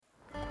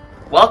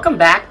Welcome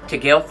back to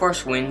Gale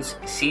Force Winds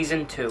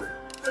Season 2.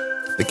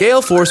 The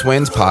Gale Force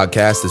Winds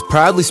podcast is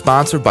proudly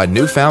sponsored by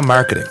Newfound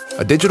Marketing,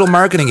 a digital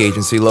marketing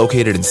agency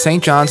located in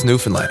St. John's,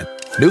 Newfoundland.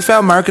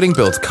 Newfound Marketing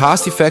builds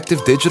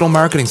cost-effective digital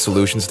marketing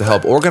solutions to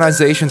help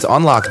organizations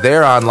unlock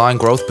their online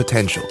growth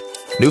potential.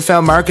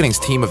 Newfound Marketing's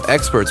team of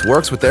experts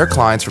works with their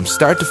clients from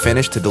start to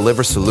finish to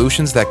deliver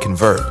solutions that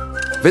convert.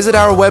 Visit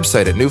our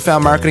website at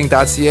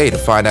newfoundmarketing.ca to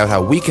find out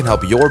how we can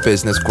help your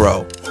business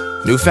grow.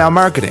 Newfound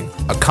Marketing,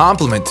 a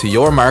complement to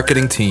your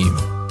marketing team.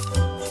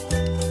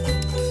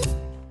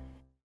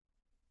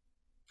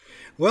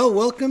 Well,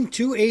 welcome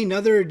to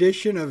another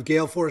edition of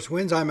Gale Force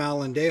Winds. I'm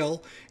Alan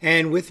Dale,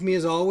 and with me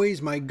as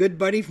always, my good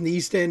buddy from the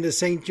east end of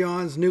St.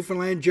 John's,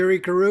 Newfoundland,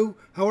 Jerry Carew.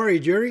 How are you,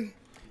 Jerry?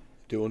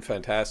 Doing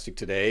fantastic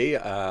today.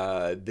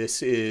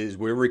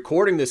 We're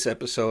recording this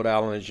episode,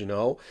 Alan, as you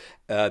know,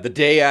 the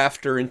day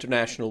after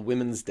International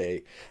Women's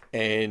Day.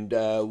 And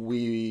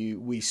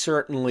we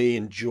certainly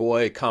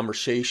enjoy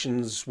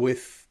conversations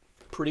with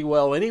pretty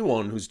well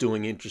anyone who's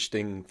doing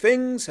interesting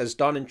things, has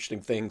done interesting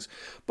things.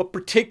 But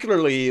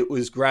particularly it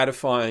was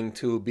gratifying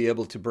to be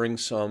able to bring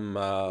some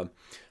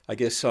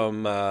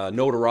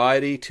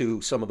notoriety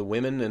to some of the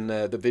women, and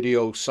the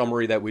video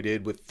summary that we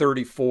did with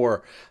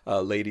 34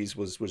 ladies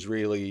was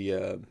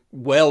really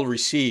well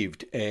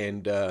received.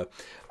 And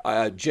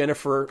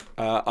Jennifer,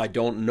 I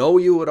don't know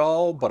you at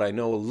all, but I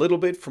know a little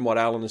bit from what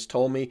Alan has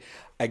told me.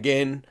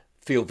 Again,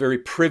 feel very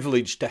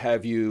privileged to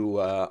have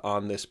you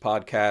on this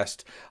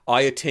podcast.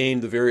 I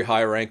attained the very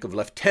high rank of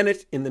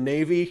lieutenant in the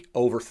Navy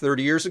over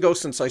 30 years ago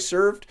since I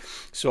served.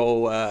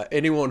 So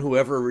anyone who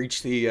ever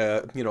reached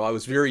I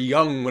was very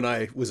young when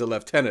I was a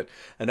lieutenant.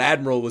 An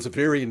admiral was a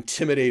very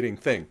intimidating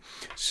thing.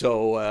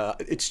 So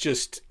it's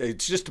just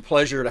a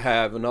pleasure to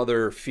have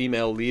another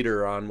female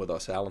leader on with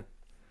us, Alan.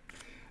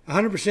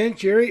 100%,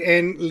 Jerry,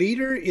 and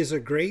leader is a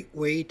great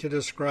way to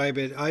describe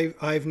it.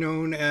 I've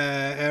known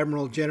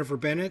Admiral Jennifer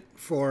Bennett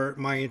for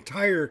my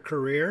entire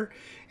career,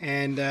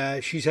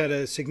 and she's had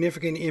a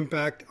significant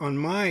impact on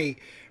my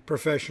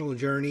professional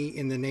journey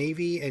in the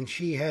Navy, and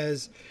she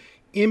has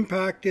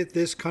impacted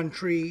this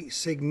country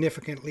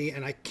significantly,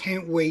 and I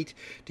can't wait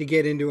to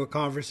get into a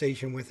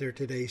conversation with her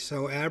today.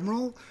 So,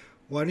 Admiral,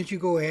 why don't you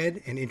go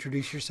ahead and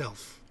introduce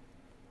yourself?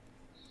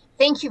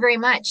 Thank you very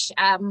much,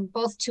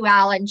 both to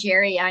Al and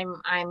Jerry.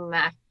 I'm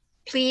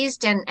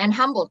pleased and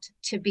humbled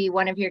to be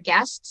one of your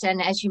guests.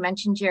 And as you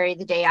mentioned, Jerry,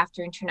 the day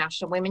after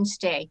International Women's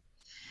Day.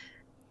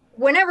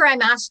 Whenever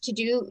I'm asked to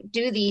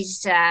do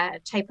these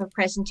type of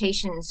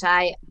presentations,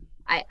 I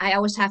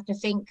always have to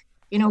think,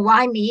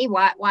 why me?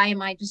 Why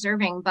am I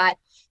deserving? But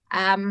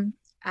I'm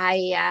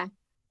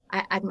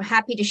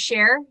happy to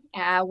share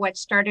what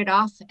started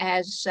off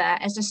as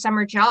a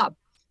summer job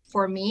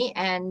for me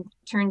and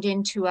turned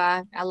into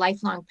a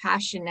lifelong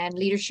passion and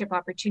leadership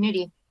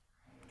opportunity.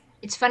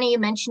 It's funny you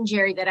mentioned,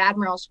 Jerry, that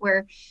admirals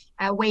were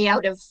way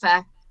out of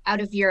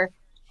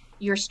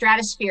your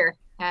stratosphere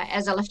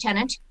as a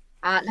lieutenant.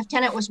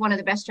 Lieutenant was one of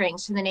the best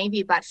ranks in the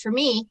Navy, but for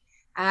me,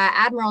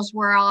 admirals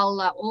were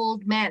all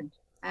old men,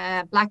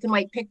 black and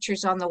white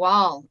pictures on the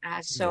wall.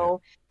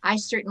 So I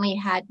certainly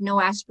had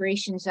no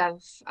aspirations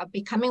of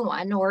becoming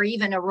one, or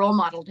even a role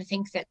model to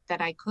think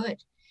that I could.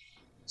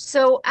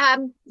 So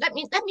let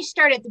me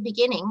start at the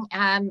beginning.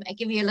 I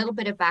give you a little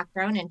bit of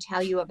background and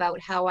tell you about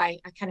how I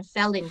kind of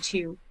fell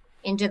into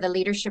the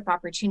leadership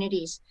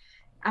opportunities.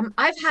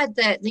 I've had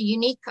the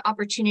unique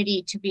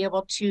opportunity to be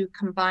able to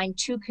combine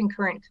two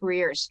concurrent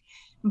careers,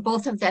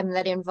 both of them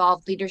that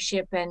involve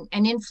leadership and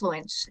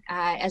influence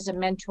as a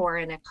mentor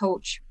and a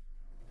coach.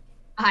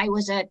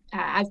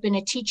 I've been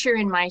a teacher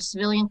in my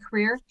civilian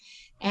career,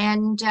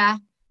 and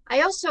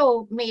I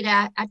also made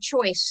a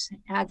choice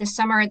the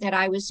summer that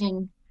I was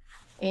in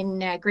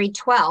grade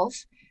 12.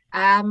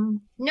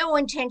 No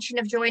intention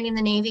of joining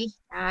the Navy.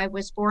 I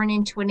was born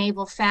into a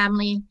naval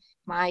family.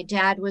 My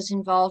dad was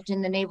involved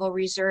in the Naval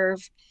Reserve.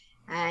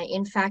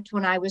 In fact,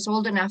 when I was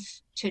old enough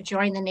to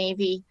join the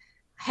Navy,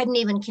 I hadn't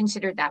even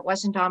considered that,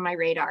 wasn't on my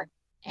radar.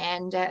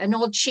 And an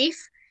old chief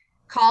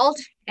called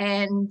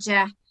and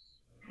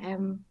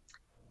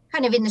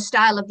kind of in the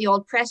style of the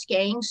old press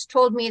gangs,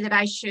 told me that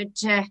I should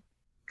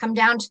come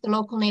down to the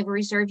local Naval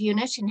Reserve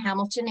unit in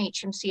Hamilton,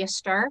 HMCS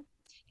Star,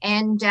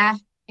 and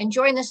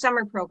join the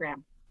summer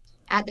program.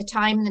 At the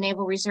time, the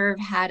Naval Reserve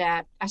had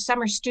a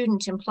summer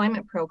student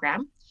employment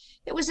program.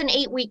 It was an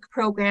 8-week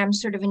program,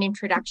 sort of an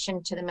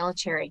introduction to the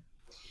military.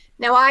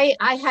 Now, I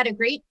had a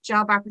great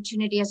job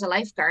opportunity as a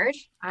lifeguard.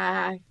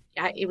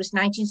 It was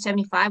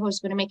 1975. I was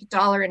going to make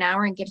 $1 an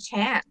hour and get a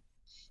tan.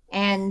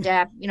 And,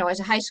 as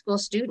a high school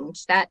student,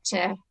 that's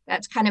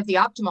kind of the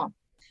optimal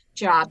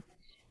job.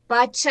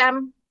 But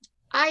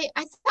I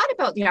thought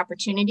about the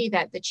opportunity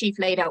that the chief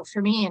laid out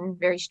for me in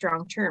very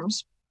strong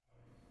terms.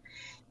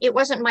 It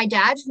wasn't my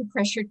dad who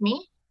pressured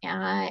me.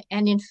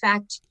 And in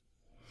fact,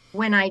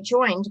 when I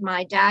joined,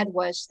 my dad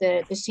was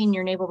the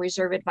senior Naval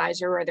Reserve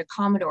advisor, or the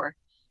Commodore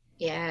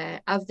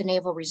of the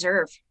Naval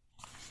Reserve.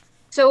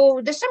 So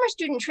the summer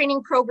student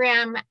training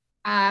program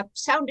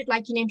sounded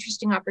like an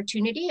interesting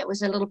opportunity. It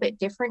was a little bit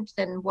different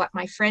than what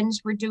my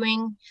friends were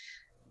doing.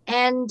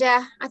 And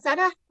I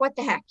thought, what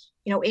the heck,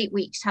 8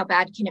 weeks, how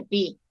bad can it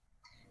be?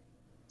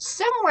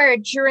 Somewhere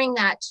during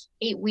that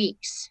 8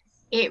 weeks,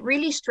 it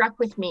really struck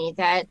with me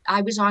that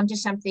I was onto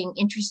something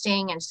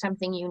interesting and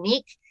something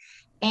unique.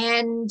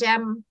 And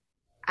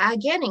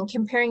again, in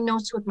comparing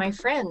notes with my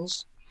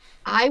friends,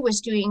 I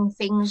was doing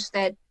things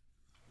that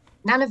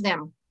none of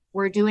them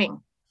were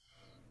doing.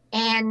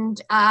 And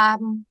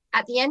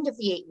at the end of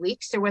the 8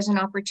 weeks, there was an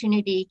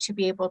opportunity to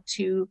be able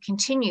to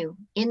continue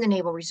in the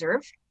Naval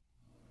Reserve.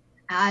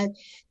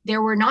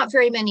 There were not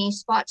very many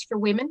spots for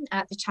women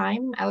at the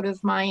time. Out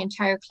of my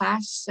entire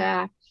class,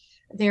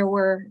 there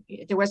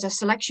was a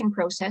selection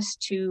process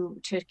to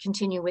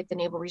continue with the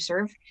Naval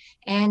Reserve,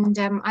 and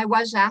I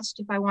was asked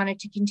if I wanted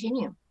to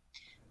continue.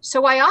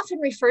 So I often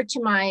refer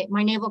to my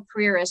naval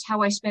career as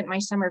how I spent my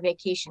summer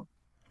vacation,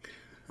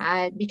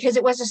 because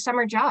it was a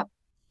summer job,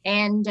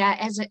 and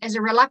as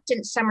a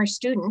reluctant summer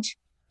student,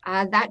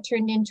 that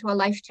turned into a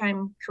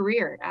lifetime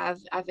career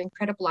of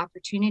incredible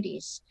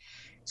opportunities.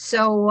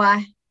 So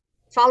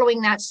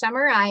following that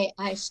summer,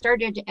 I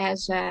started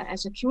as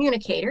a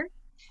communicator.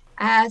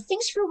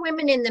 Things for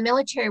women in the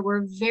military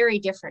were very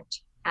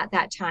different at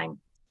that time.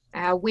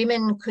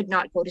 Women could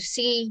not go to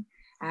sea.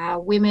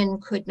 Women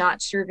could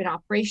not serve in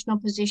operational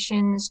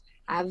positions,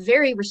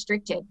 very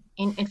restricted.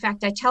 In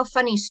fact, I tell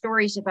funny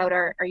stories about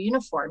our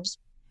uniforms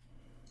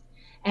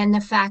and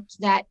the fact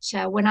that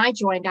when I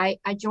joined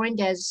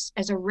as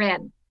a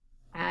Wren.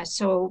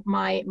 So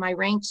my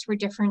ranks were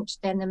different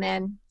than the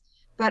men.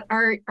 But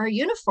our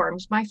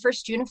uniforms, my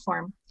first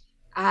uniform,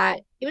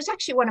 it was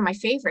actually one of my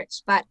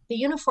favorites, but the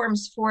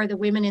uniforms for the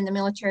women in the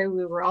military,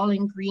 we were all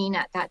in green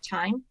at that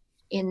time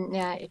in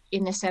the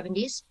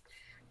 70s.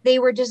 They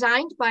were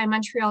designed by a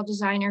Montreal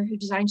designer who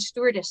designed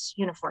stewardess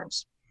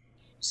uniforms.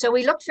 So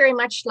we looked very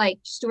much like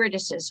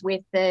stewardesses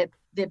with the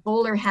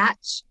bowler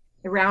hats,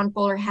 the round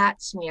bowler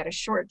hats, and we had a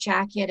short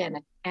jacket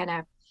and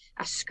a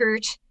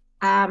skirt.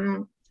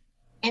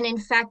 And in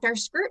fact, our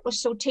skirt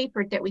was so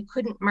tapered that we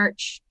couldn't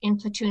march in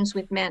platoons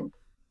with men.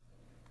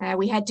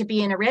 We had to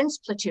be in a Wren's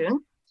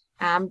platoon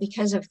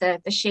because of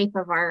the shape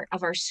of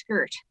our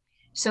skirt.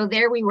 So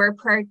there we were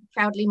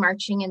proudly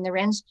marching in the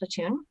Wren's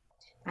platoon.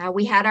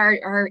 We had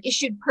our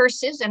issued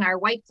purses and our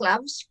white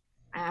gloves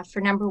for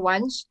number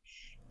ones.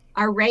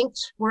 Our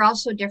ranks were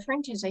also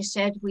different. As I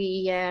said,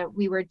 we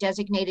were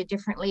designated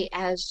differently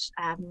as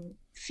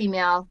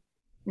female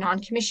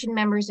non-commissioned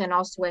members and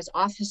also as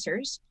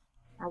officers.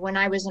 When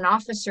I was an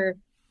officer,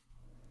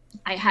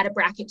 I had a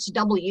brackets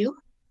W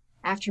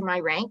after my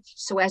rank.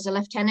 So as a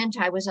lieutenant,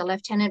 I was a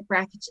lieutenant,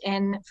 brackets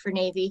N for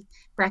Navy,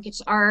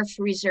 brackets R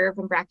for reserve,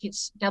 and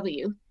brackets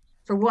W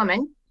for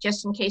woman,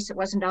 just in case it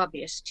wasn't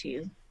obvious to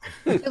you.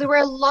 So there were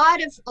a lot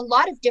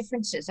of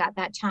differences at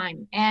that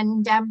time.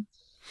 And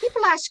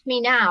people ask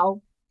me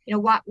now,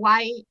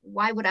 why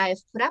would I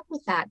have put up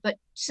with that? But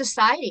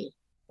society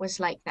was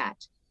like that.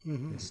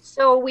 Mm-hmm.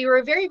 So we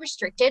were very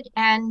restricted,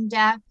 and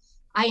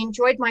I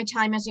enjoyed my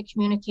time as a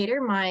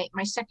communicator. My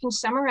second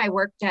summer, I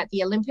worked at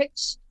the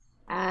Olympics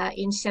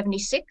in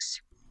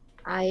 76.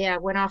 I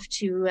went off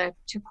to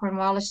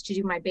Cornwallis to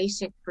do my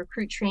basic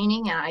recruit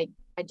training. I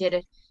did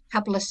a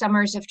couple of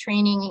summers of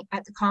training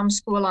at the comm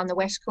school on the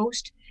West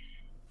Coast.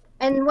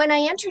 And when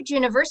I entered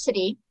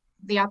university,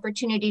 the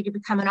opportunity to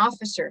become an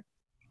officer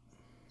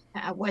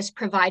was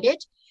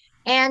provided.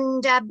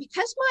 And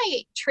because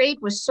my trade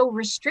was so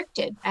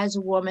restricted as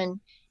a woman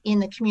in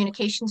the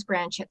communications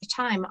branch at the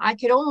time, I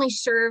could only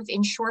serve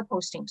in shore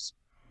postings.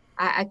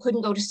 I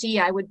couldn't go to sea.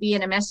 I would be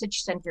in a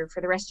message center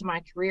for the rest of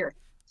my career.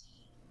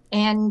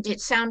 And it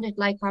sounded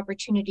like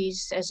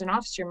opportunities as an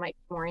officer might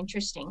be more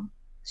interesting.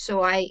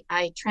 So I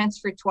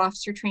transferred to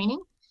officer training.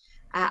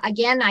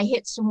 Again, I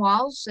hit some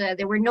walls.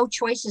 There were no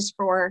choices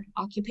for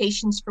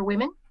occupations for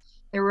women.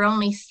 There were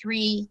only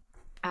 3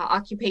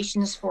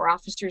 occupations for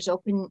officers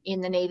open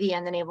in the Navy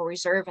and the Naval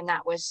Reserve, and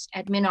that was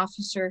admin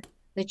officer,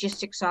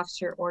 logistics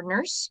officer, or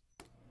nurse.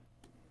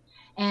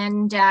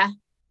 And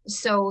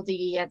so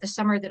the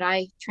summer that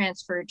I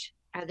transferred,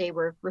 they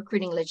were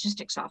recruiting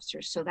logistics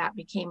officers, so that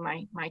became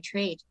my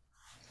trade.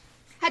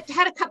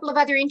 Had a couple of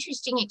other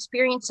interesting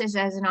experiences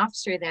as an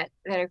officer that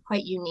are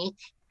quite unique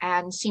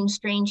and seem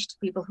strange to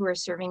people who are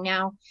serving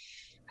now.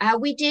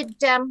 We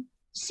did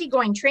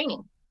seagoing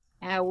training.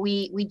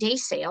 We day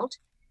sailed,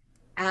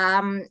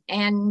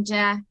 and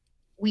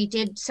we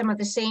did some of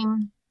the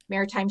same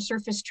maritime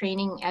surface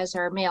training as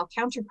our male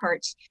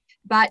counterparts,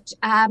 but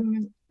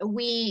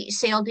we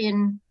sailed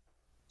in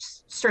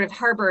sort of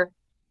harbor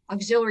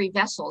auxiliary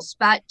vessels,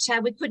 but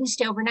we couldn't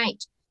stay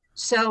overnight.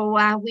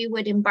 So we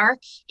would embark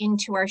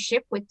into our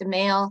ship with the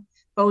male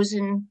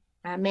bosun,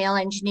 male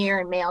engineer,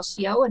 and male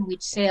CO, and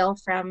we'd sail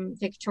from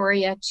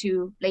Victoria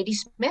to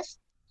Ladysmith,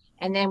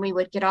 and then we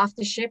would get off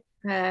the ship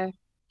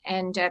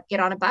and get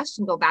on a bus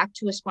and go back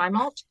to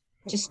Esquimalt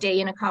to stay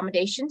in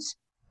accommodations.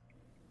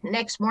 The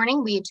next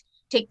morning, we'd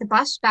take the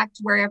bus back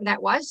to wherever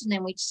that was, and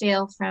then we'd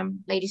sail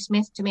from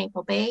Ladysmith to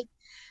Maple Bay.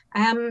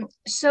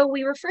 So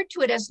we referred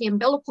to it as the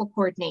umbilical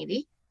cord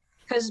Navy,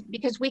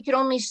 because we could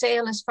only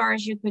sail as far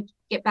as you could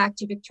get back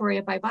to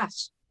Victoria by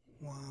bus.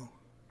 Wow.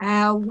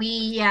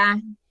 We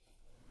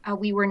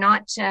were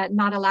not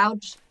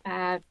allowed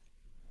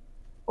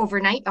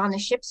overnight on the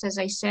ships, as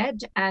I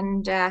said,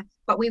 and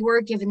but we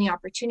were given the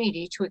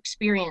opportunity to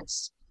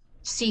experience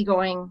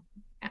seagoing,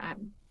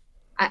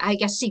 I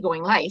guess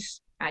seagoing life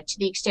to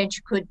the extent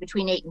you could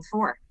between 8 and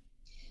 4.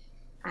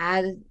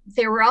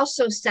 There were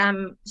also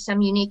some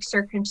unique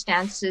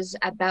circumstances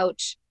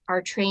about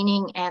our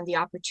training and the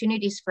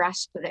opportunities for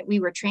us, that we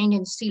were trained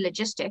in sea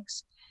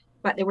logistics,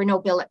 but there were no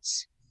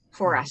billets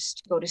for us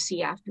to go to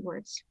sea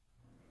afterwards.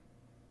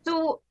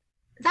 So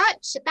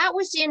that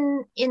was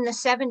in the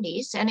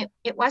 70s, and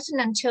it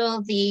wasn't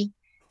until the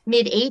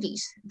mid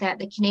 80s that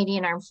the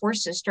Canadian Armed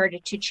Forces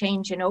started to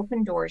change and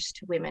open doors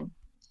to women.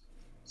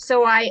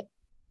 So I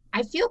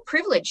feel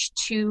privileged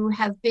to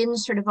have been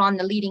sort of on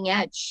the leading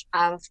edge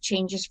of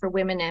changes for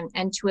women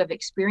and to have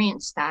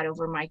experienced that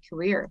over my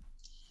career.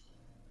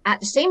 At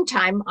the same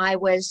time, I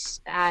was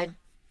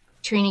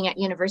training at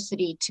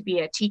university to be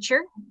a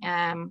teacher.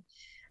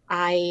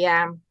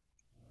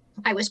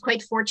 I was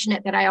quite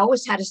fortunate that I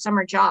always had a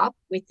summer job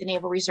with the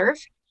Naval Reserve.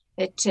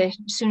 As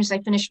soon as I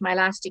finished my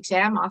last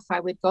exam, off I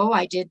would go.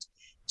 I did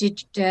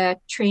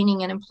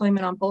training and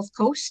employment on both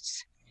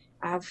coasts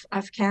of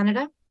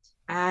Canada,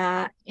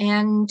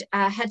 and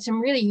had some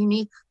really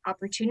unique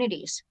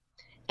opportunities.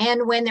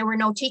 And when there were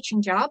no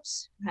teaching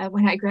jobs,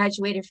 when I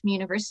graduated from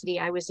university,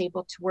 I was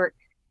able to work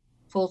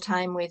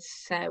full-time with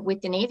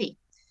the Navy,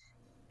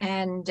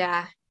 and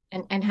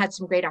had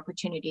some great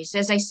opportunities.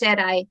 As I said,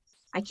 I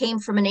came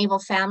from a naval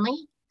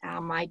family.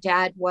 My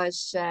dad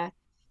was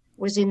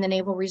in the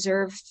Naval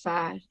Reserve,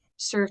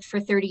 served for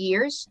 30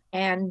 years,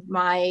 and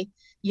my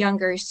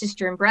younger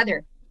sister and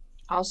brother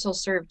also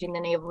served in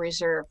the Naval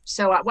Reserve.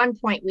 So at one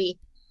point,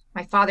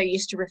 my father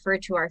used to refer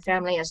to our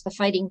family as the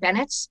Fighting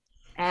Bennetts,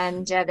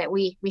 and that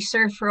we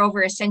served for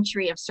over a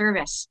century of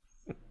service.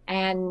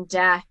 And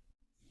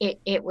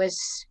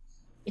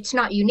it's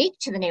not unique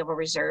to the Naval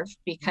Reserve,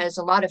 because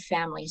a lot of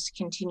families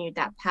continued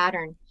that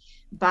pattern,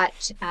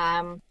 but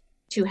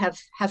to have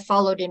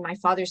followed in my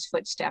father's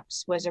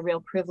footsteps was a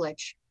real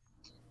privilege.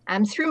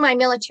 Through my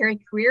military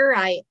career,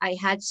 I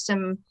had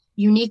some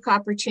unique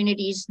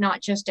opportunities,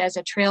 not just as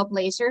a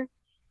trailblazer,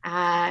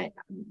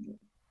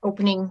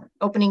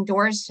 opening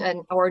doors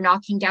or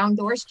knocking down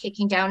doors,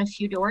 kicking down a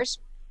few doors,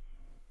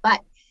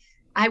 but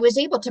I was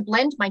able to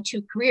blend my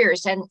two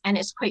careers. And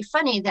it's quite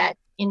funny that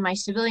in my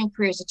civilian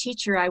career as a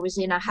teacher, I was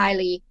in a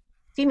highly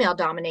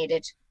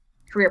female-dominated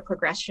career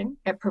profession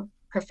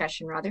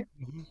rather.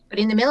 Mm-hmm. But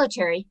in the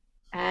military,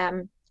 I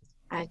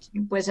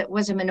was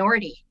a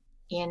minority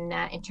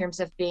in terms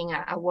of being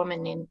a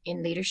woman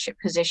in leadership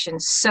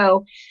positions.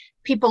 So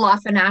people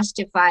often asked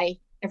if I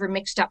ever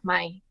mixed up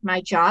my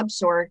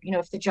jobs, or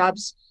if the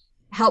jobs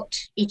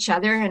helped each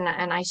other,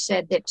 and I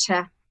said that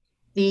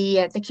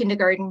the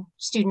kindergarten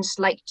students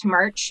liked to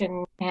march,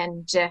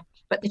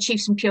 but the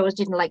chiefs and POs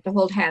didn't like to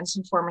hold hands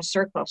and form a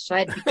circle. So I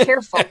had to be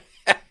careful.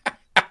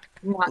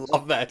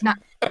 Love that.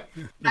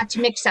 Not to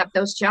mix up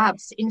those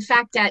jobs. In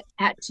fact, at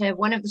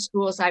one of the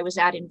schools I was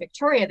at in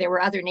Victoria, there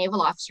were other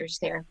naval officers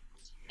there,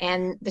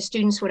 and the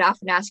students would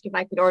often ask if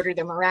I could order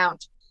them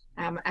around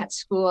at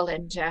school,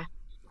 and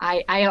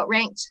I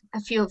outranked a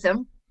few of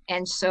them.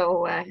 And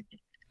so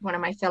one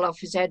of my fellow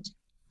phys ed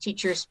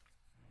teachers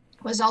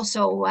was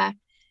also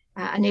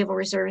a naval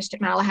reservist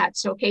at Malahat.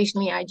 So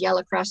occasionally I'd yell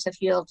across the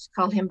field,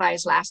 call him by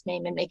his last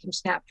name, and make him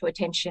snap to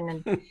attention.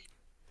 And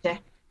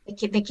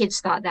the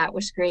kids thought that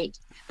was great.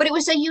 But it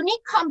was a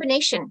unique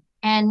combination,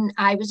 and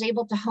I was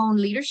able to hone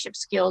leadership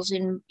skills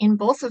in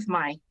both of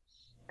my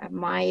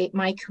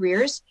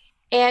careers,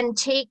 and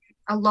take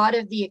a lot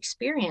of the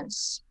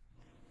experience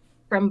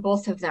from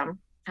both of them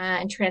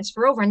and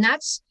transfer over. And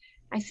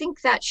I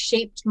think that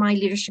shaped my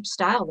leadership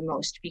style the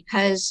most,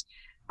 because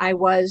I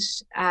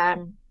was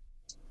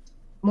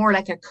more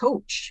like a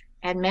coach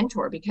and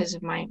mentor because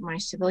of my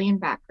civilian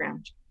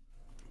background.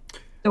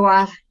 So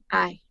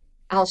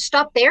I'll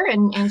stop there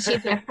and see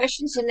if you have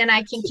questions, and then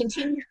I can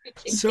continue.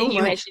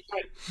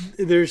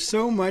 There's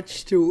so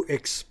much to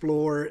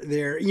explore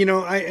there.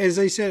 As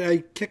I said,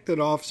 I kicked it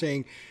off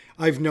saying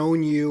I've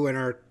known you, and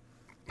our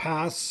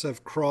paths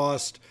have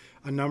crossed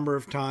a number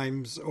of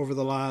times over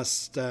the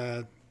last,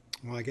 I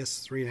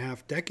guess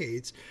 3.5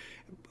 decades.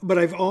 But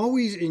I've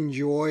always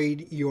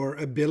enjoyed your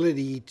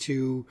ability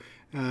to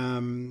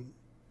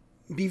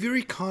be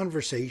very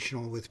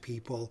conversational with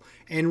people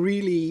and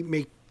really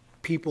make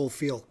people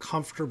feel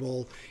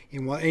comfortable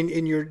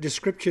in your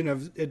description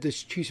of the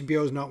chiefs and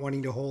POs not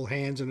wanting to hold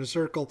hands in a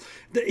circle.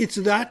 It's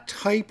that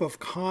type of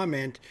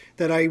comment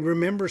that I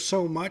remember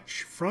so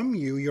much from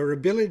you, your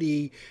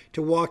ability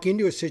to walk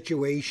into a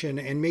situation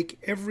and make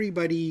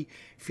everybody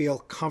feel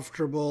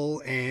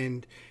comfortable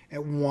and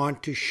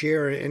want to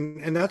share it.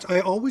 And that's, I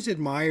always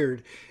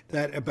admired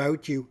that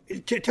about you.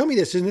 Tell me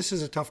this, and this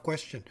is a tough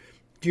question.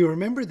 Do you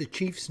remember the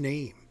chief's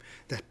name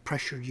that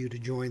pressured you to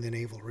join the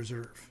Naval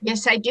Reserve?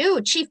 Yes, I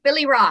do. Chief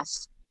Billy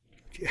Ross.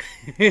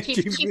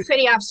 Chief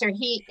Petty Officer.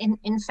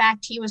 In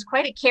fact, he was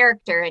quite a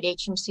character at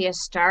HMCS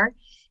Star.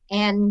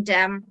 And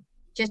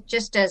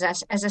just as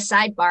a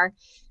sidebar,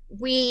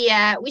 we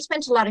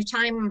spent a lot of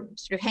time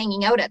sort of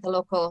hanging out at the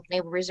local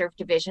Naval Reserve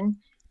Division.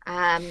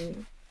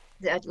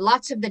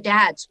 Lots of the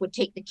dads would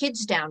take the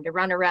kids down to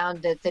run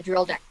around the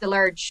drill deck, the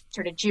large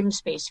sort of gym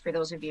space for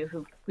those of you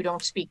who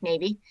don't speak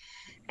Navy.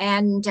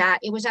 And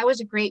it was always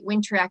a great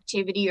winter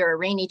activity or a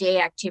rainy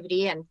day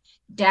activity. And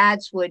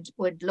dads would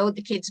load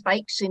the kids'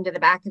 bikes into the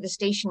back of the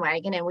station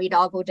wagon, and we'd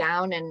all go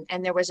down.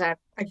 And there was a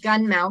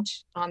gun mount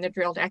on the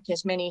drill deck,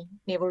 as many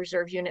Naval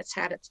Reserve units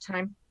had at the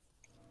time.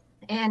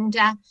 And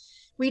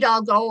we'd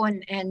all go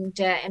and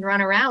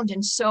run around.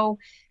 And so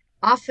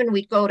often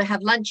we'd go to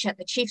have lunch at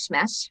the chief's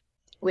mess,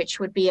 which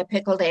would be a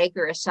pickled egg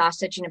or a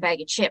sausage and a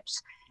bag of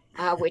chips,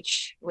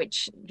 which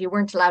you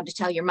weren't allowed to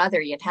tell your mother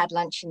you'd had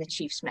lunch in the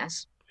chief's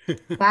mess.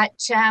 But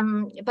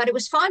it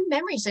was fond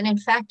memories. And in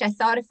fact, I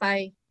thought if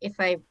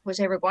I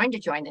was ever going to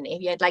join the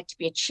Navy, I'd like to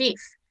be a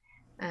chief.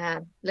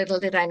 Little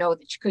did I know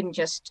that you couldn't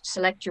just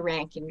select your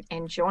rank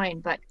and join.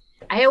 But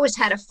I always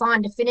had a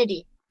fond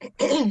affinity,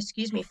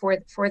 excuse me, for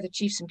the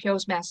chiefs and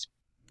PO's mess.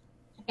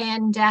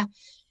 And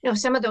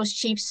some of those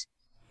chiefs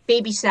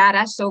babysat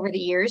us over the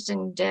years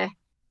and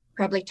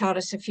probably taught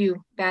us a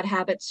few bad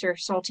habits or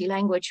salty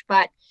language.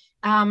 But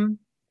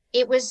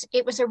it was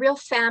a real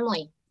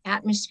family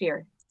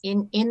atmosphere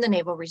in the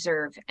Naval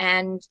Reserve.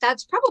 And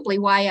that's probably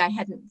why I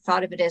hadn't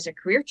thought of it as a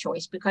career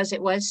choice, because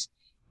it was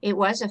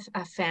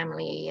a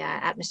family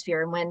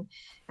atmosphere. And when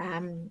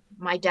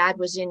my dad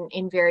was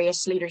in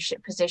various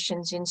leadership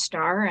positions in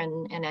STAR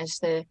and as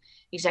the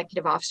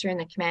executive officer and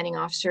the commanding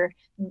officer,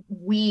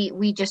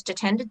 we just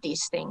attended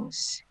these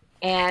things.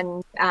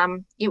 And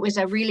it was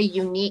a really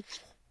unique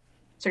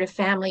sort of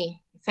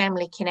family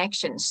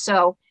connection.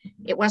 So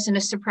it wasn't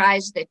a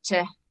surprise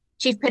that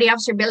Chief Petty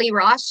Officer Billy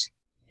Ross,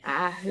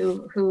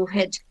 who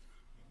had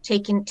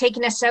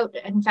taken us out,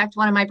 in fact,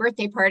 one of my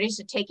birthday parties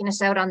had taken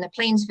us out on the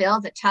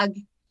Plainsville, the tug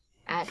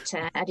at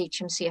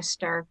HMCS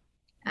STAR.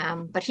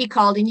 But he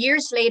called in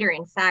years later,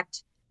 in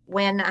fact,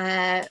 when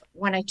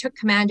I took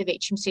command of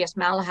HMCS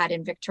Malahat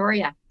in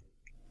Victoria.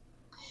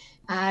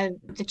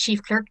 The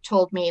chief clerk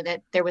told me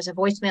that there was a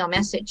voicemail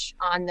message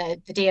on the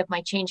day of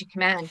my change of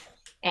command.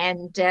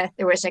 And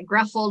there was a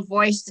gruff old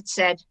voice that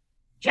said,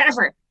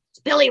 "Jennifer, it's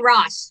Billy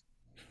Ross."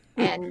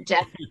 And,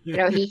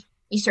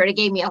 he sort of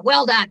gave me a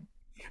well done.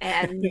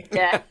 And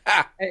you're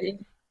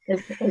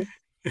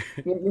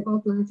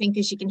both laughing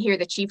because you can hear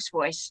the chief's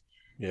voice.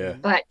 Yeah.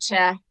 But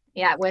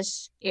it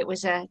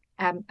was a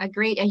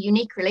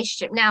unique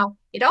relationship. Now,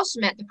 it also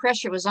meant the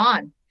pressure was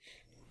on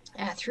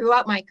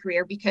throughout my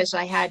career because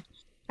I had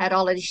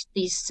all of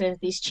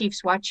these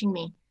chiefs watching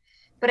me.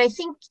 But I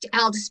think,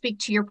 Al, to speak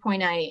to your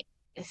point, I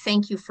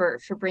thank you for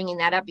bringing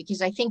that up,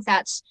 because I think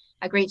that's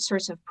a great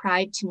source of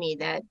pride to me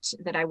that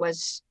I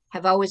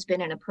have always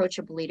been an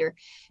approachable leader,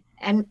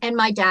 and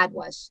my dad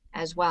was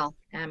as well.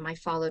 I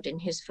followed in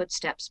his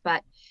footsteps,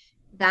 but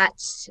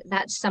that's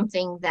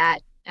something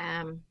that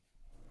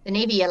the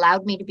Navy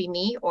allowed me to be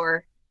me,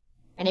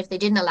 and if they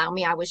didn't allow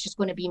me, I was just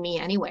going to be me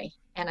anyway.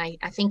 And I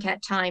think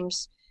at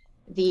times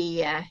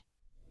the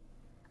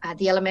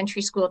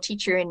elementary school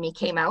teacher in me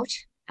came out,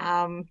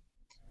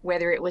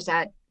 whether it was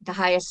at the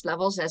highest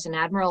levels as an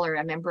admiral or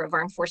a member of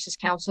Armed Forces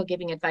Council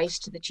giving advice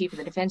to the Chief of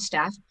the Defense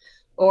Staff,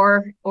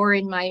 or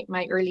in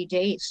my early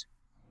days.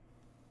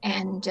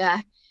 And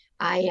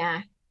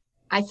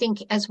I think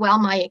as well,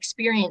 my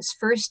experience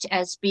first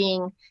as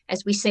being,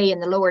 as we say, in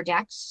the lower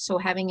decks, so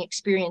having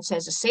experience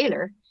as a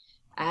sailor,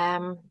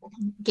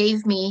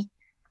 gave me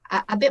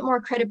a bit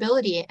more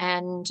credibility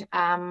and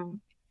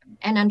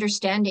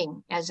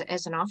understanding as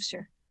an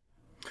officer.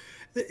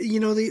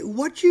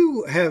 What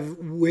you have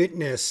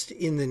witnessed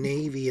in the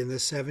Navy in the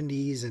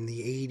 70s and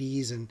the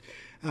 80s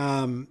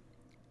and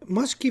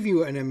must give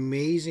you an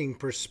amazing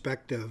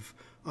perspective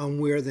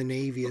on where the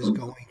Navy is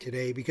going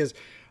today, because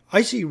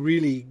I see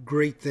really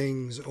great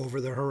things over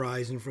the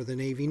horizon for the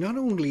Navy, not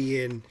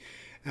only in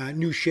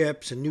new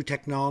ships and new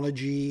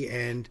technology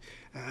and,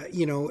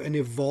 an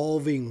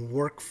evolving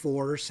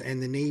workforce and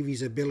the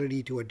Navy's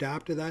ability to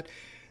adapt to that,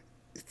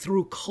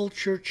 through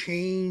culture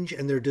change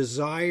and their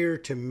desire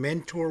to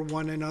mentor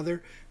one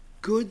another.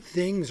 Good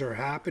things are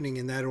happening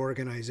in that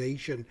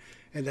organization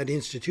and that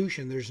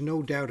institution. There's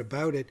no doubt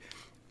about it.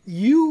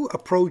 You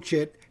approach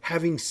it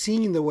having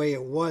seen the way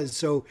it was,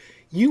 so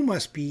you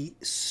must be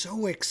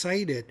so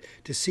excited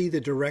to see the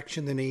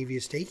direction the Navy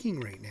is taking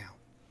right now.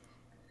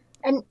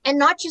 And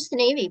not just the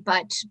Navy,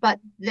 but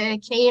the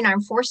Canadian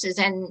Armed Forces,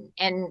 and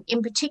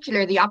in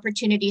particular the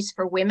opportunities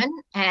for women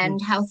and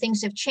how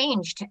things have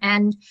changed.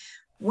 And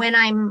when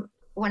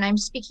I'm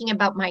speaking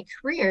about my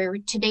career,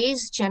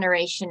 today's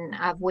generation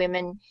of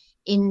women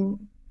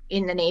in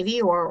the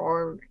Navy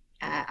or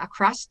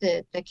across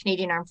the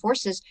Canadian Armed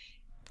Forces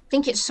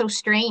think it's so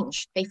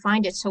strange. They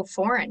find it so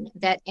foreign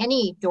that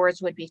any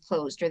doors would be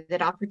closed or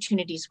that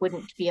opportunities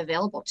wouldn't be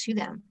available to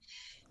them.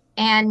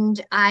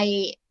 And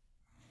I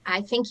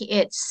think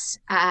it's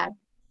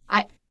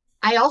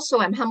I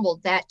also am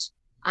humbled that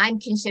I'm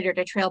considered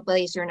a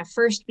trailblazer and a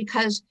first,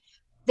 because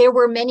there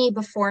were many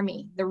before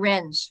me. The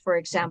Wrens, for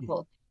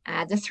example,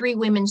 the 3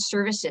 women's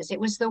services. It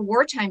was the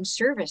wartime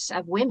service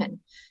of women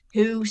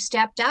who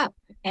stepped up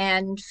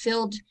and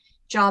filled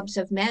jobs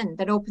of men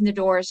that opened the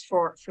doors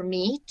for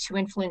me to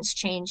influence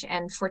change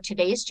and for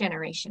today's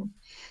generation.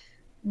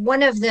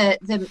 One of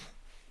the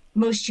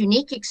most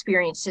unique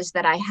experiences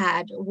that I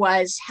had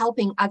was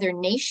helping other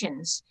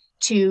nations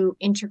to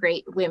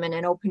integrate women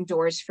and open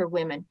doors for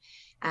women,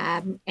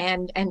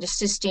 and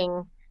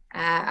assisting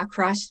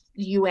across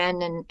the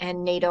UN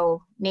and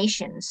NATO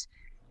nations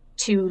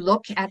to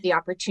look at the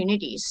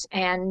opportunities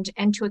and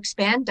to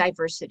expand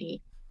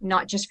diversity,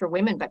 not just for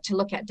women, but to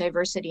look at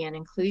diversity and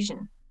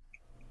inclusion.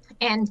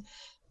 And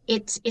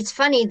it's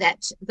funny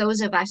that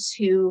those of us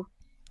who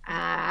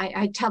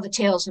I tell the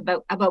tales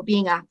about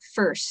being a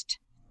first,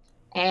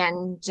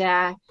 and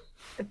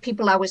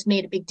people always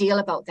made a big deal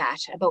about that,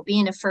 about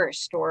being a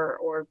first,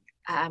 or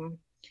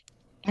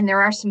and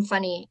there are some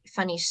funny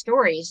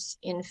stories.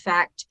 In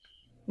fact,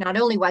 not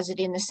only was it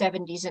in the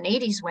 70s and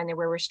 80s when there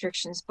were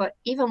restrictions, but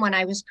even when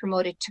I was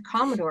promoted to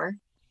Commodore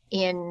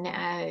in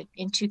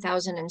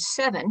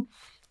 2007,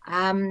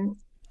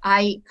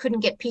 I couldn't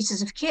get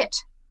pieces of kit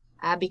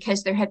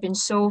because there had been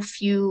so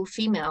few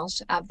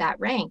females of that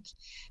rank.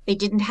 They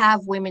didn't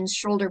have women's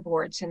shoulder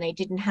boards, and they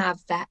didn't have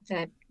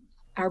that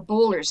our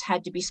bowlers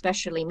had to be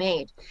specially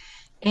made.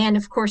 And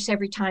of course,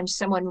 every time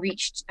someone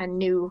reached a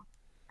new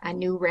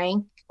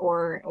rank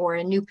or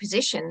a new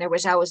position, there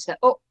was always the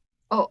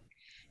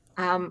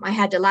I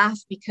had to laugh,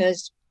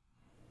 because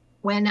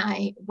when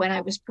I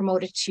was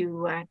promoted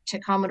to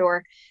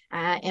Commodore,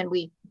 and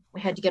we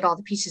had to get all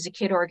the pieces of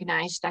kit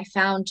organized, I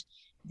found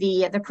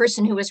the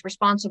person who was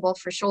responsible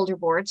for shoulder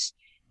boards,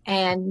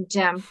 and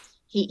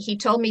he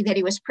told me that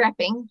he was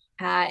prepping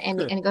and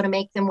going to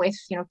make them with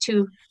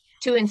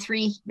 2 and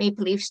 3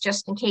 maple leafs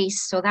just in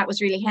case. So that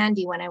was really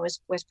handy when I was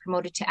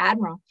promoted to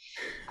Admiral,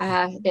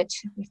 that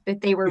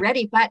they were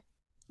ready. But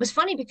it was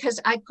funny because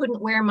I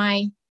couldn't wear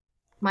my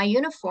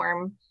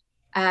uniform.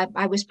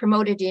 I was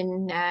promoted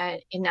in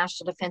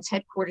National Defense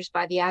Headquarters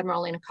by the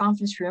Admiral in a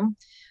conference room,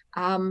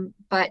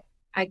 but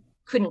I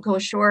couldn't go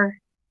ashore,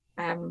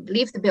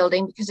 leave the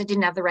building, because I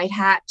didn't have the right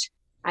hat.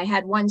 I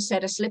had one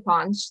set of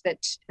slip-ons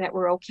that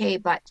were okay,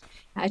 but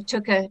it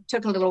took a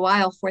little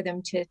while for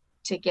them to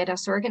get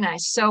us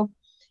organized. So,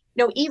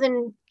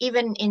 even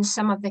in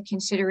some of the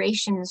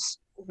considerations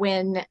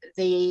when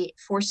the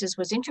forces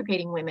was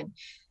integrating women,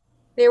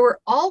 there were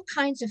all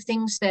kinds of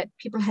things that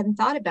people hadn't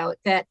thought about,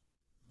 that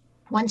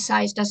one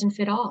size doesn't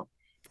fit all.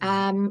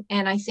 And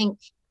I think,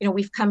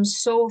 we've come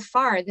so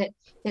far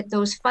that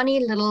those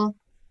funny little,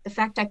 the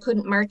fact I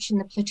couldn't march in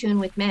the platoon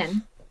with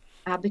men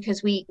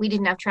because we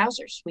didn't have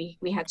trousers, we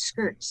had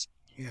skirts.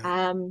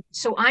 Yeah.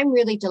 So I'm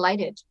really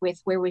delighted with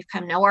where we've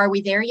come. Now, are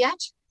we there yet?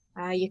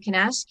 You can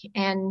ask.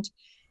 And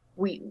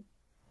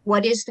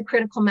what is the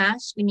critical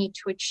mass we need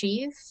to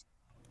achieve?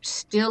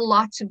 Still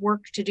lots of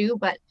work to do,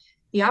 but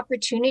the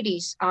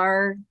opportunities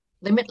are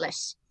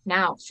limitless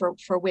now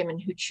for women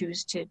who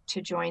choose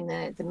to join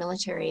the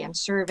military and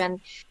serve. And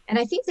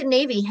I think the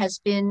Navy has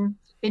been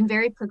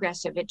very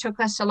progressive. It took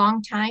us a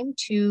long time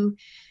to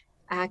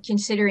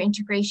consider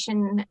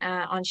integration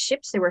on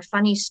ships. There were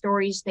funny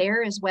stories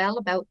there as well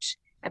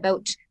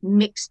about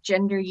mixed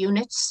gender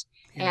units.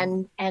 Yeah.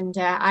 And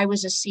I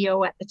was a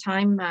CO at the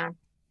time,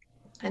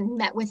 and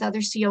met with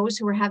other COs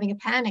who were having a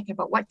panic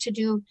about what to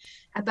do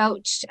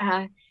about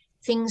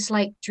things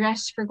like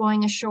dress for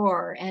going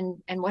ashore,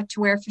 and what to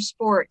wear for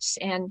sports,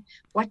 and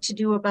what to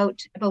do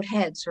about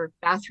heads or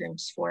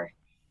bathrooms for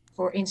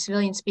in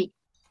civilian speak.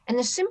 And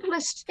the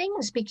simplest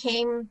things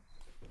became,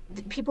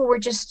 people were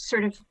just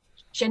sort of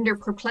gender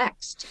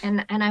perplexed.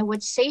 And I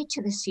would say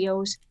to the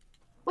COs,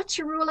 what's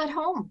your rule at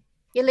home?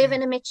 You live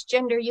in a mixed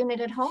gender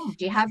unit at home.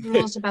 Do you have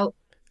rules about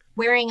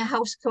wearing a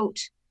house coat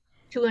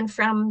to and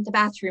from the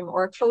bathroom,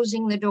 or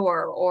closing the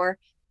door, or,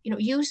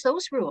 use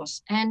those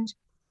rules? And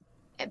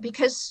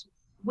because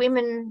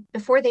women,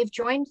 before they've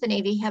joined the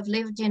Navy, have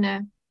lived in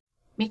a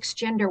mixed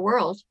gender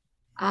world.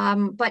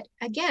 But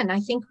again,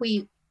 I think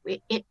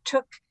it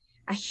took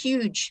a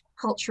huge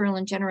cultural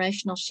and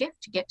generational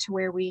shift to get to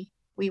where we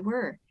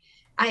were.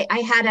 I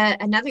had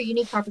another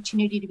unique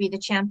opportunity to be the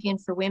champion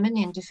for women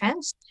in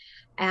defense,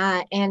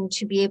 and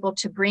to be able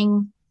to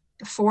bring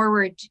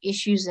forward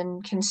issues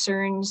and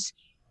concerns,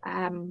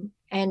 and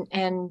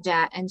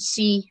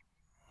see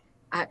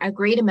a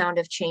great amount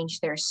of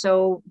change there.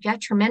 So yeah,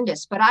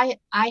 tremendous. But I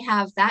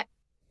have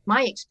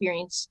my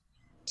experience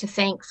to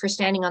thank for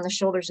standing on the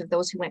shoulders of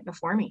those who went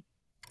before me.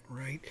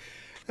 Right.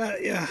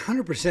 Yeah,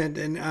 100%.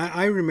 And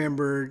I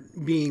remember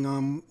being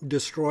on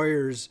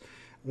destroyers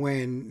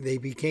when they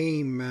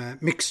became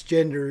mixed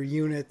gender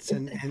units,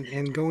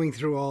 and going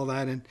through all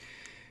that. And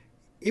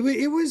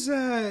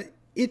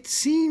it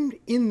seemed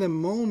in the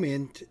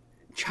moment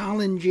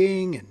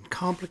challenging and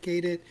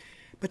complicated,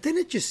 but then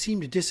it just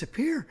seemed to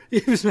disappear.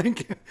 It was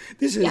like,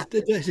 this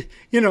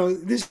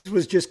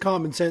was just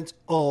common sense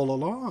all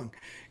along.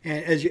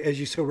 And as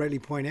you so rightly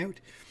point out.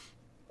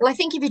 Well, I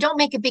think if you don't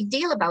make a big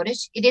deal about it,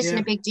 it isn't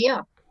a big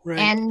deal. Right.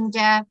 And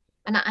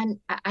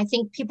I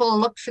think people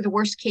look for the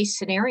worst case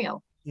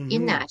scenario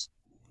in that.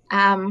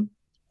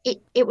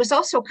 it was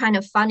also kind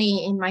of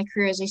funny in my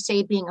career, as I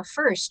say, being a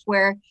first,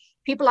 where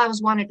people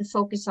always wanted to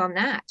focus on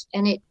that,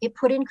 and it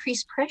put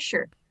increased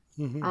pressure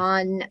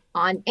on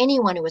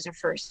anyone who was a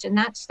first, and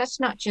that's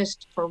not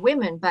just for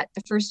women, but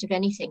the first of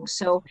anything.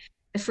 So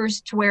the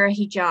first to wear a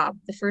hijab,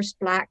 the first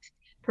Black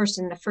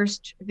person, the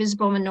first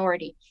visible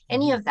minority,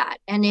 any of that,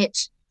 and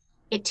it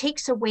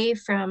takes away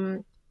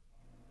from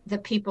the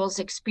people's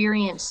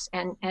experience.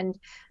 And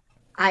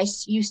I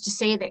used to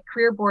say that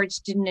career boards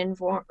didn't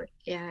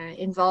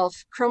involve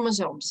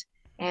chromosomes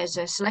as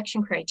a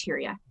selection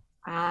criteria.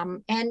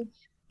 And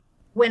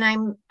when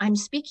I'm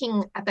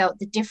speaking about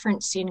the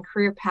difference in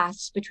career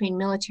paths between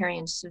military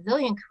and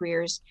civilian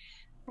careers,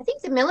 I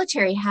think the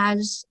military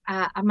has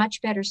a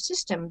much better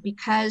system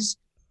because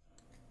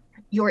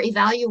you're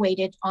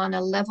evaluated on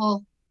a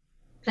level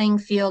playing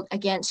field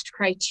against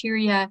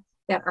criteria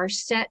that are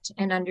set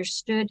and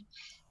understood.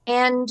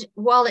 And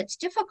while it's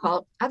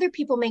difficult, other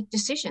people make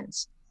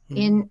decisions.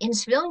 In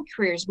civilian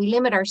careers, we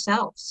limit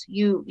ourselves.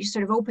 You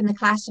sort of open the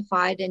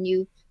classified and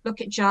you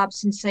look at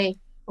jobs and say,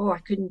 oh, I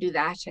couldn't do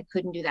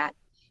that.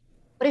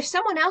 But if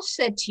someone else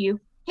said to you,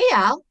 hey,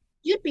 Al,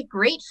 you'd be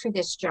great for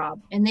this job,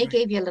 and they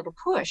gave you a little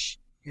push,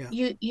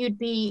 you'd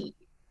be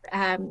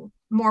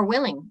more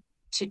willing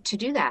to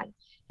do that.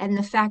 And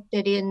the fact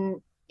that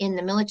in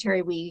the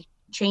military, we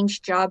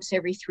changed jobs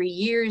every 3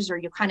 years, or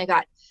you kind of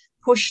got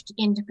pushed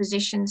into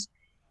positions.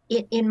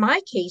 In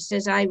my case,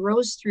 as I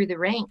rose through the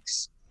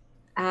ranks,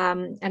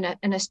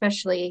 and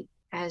especially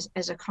as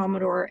a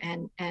Commodore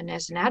and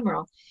as an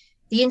Admiral,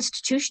 the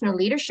institutional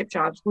leadership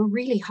jobs were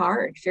really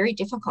hard, very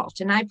difficult.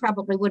 And I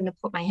probably wouldn't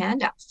have put my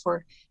hand up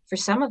for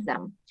some of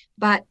them.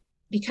 But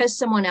because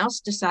someone else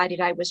decided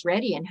I was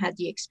ready and had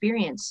the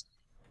experience,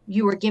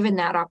 you were given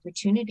that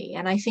opportunity.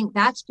 And I think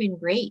that's been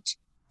great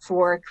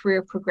for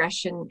career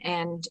progression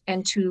and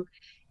to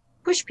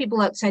push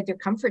people outside their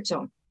comfort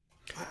zone.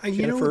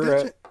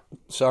 Jennifer,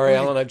 sorry,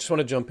 Alan, I just want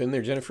to jump in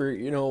there. Jennifer,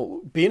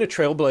 being a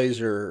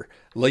trailblazer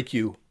like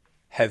you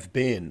have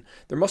been,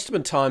 there must have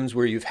been times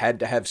where you've had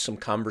to have some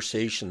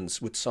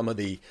conversations with some of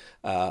the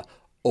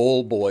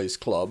old boys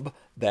club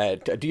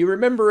that, do you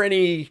remember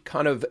any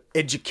kind of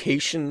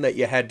education that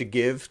you had to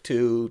give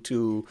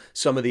to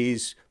some of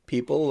these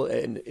people,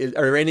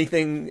 or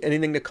anything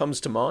that comes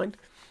to mind?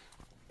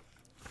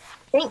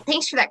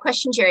 Thanks for that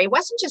question, Jerry. It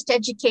wasn't just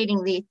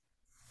educating the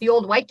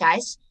old white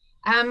guys.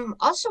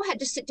 Also had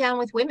to sit down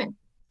with women,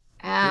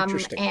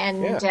 Interesting.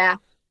 and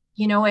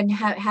and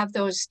have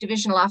those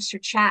divisional officer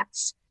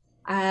chats,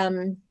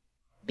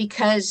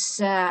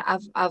 because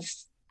of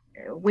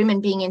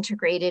women being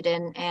integrated,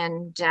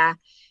 and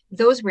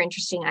those were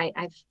interesting.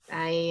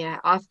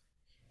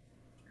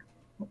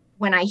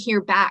 When I hear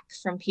back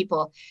from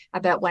people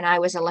about when I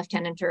was a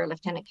lieutenant or a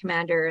lieutenant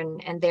commander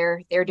and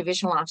their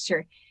divisional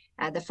officer,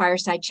 the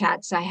fireside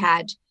chats I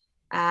had,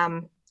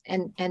 and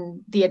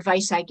the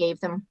advice I gave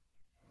them.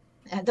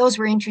 Those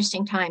were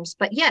interesting times.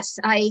 But yes,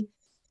 I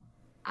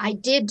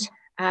did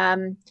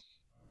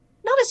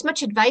not as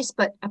much advice,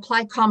 but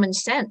apply common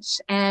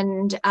sense.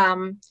 And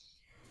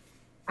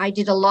I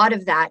did a lot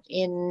of that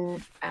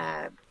in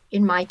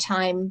my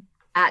time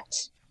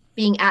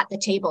being at the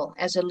table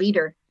as a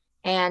leader,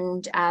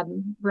 and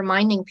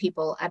reminding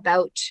people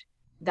about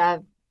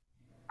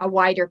a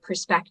wider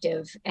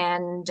perspective,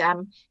 and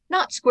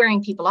not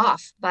squaring people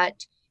off, but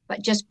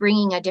just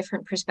bringing a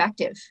different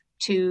perspective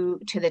to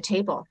the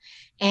table.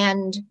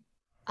 And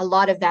a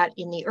lot of that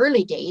in the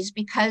early days,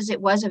 because it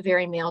was a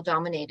very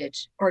male-dominated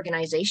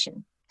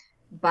organization.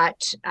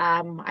 But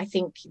I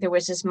think there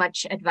was as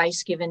much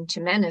advice given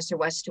to men as there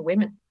was to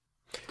women.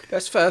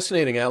 That's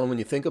fascinating, Alan, when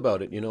you think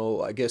about it.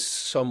 I guess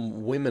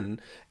some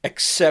women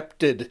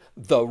accepted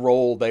the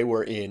role they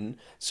were in.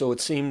 So it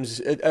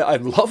seems, I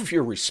love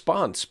your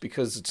response,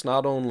 because it's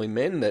not only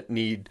men that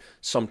need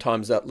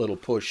sometimes that little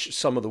push.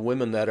 Some of the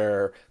women that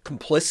are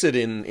complicit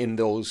in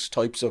those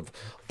types of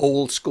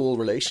old school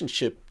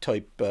relationship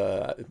type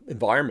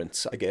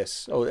environments, I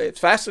guess. Oh, it's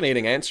a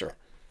fascinating answer.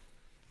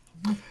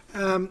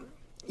 Admiral,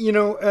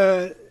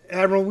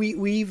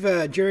 we've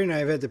Jerry and I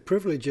have had the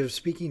privilege of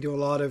speaking to a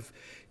lot of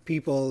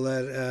people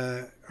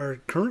that are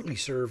currently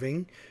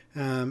serving.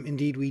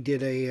 Indeed, we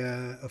did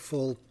a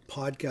full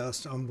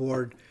podcast on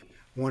board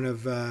one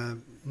of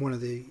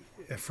the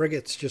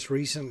frigates just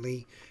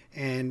recently,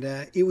 and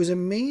it was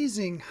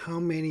amazing how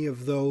many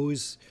of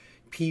those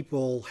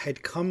people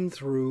had come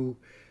through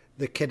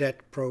the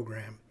cadet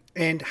program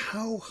and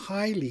how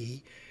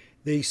highly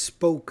they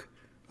spoke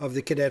of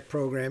the cadet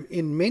program.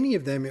 In many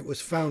of them, it was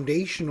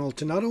foundational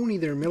to not only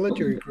their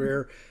military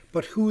career,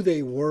 but who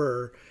they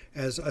were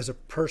as a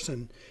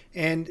person.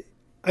 And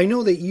I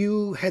know that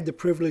you had the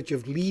privilege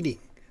of leading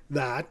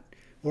that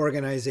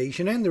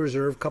organization and the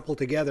reserve coupled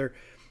together.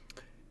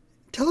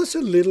 Tell us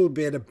a little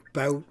bit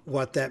about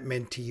what that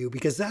meant to you,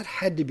 because that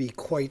had to be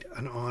quite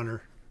an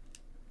honor.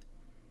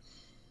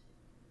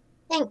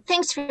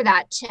 Thanks for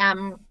that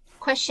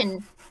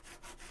question.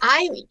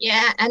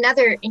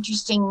 Another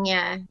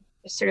interesting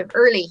sort of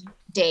early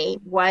day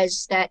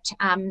was that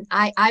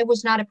I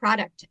was not a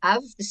product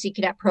of the Sea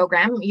Cadet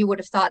program. You would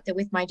have thought that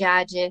with my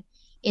dad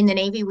in the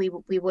Navy,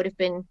 we would have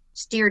been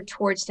steered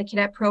towards the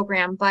cadet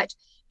program, but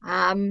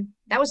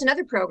that was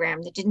another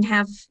program that didn't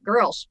have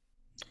girls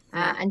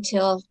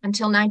until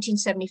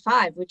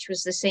 1975, which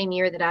was the same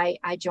year that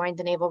I joined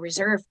the Naval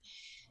Reserve.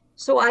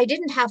 So I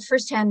didn't have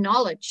firsthand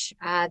knowledge.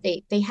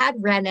 They had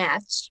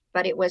Ranettes,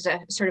 but it was a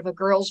sort of a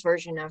girls'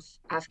 version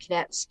of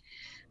cadets.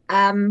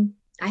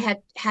 I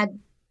had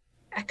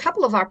a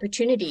couple of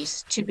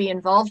opportunities to be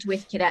involved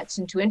with cadets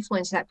and to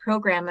influence that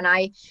program, and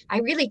I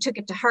really took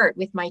it to heart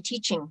with my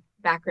teaching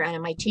background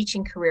and my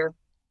teaching career.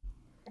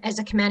 As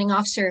a commanding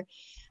officer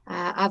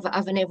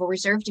of a Naval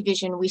Reserve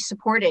division, we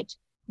supported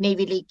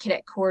Navy League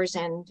Cadet Corps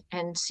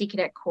and Sea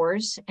Cadet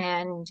Corps,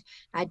 and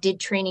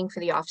did training for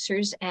the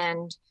officers,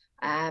 and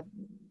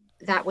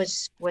that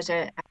was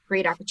a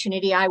great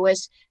opportunity. I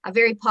was a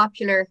very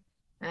popular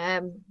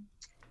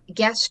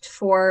guest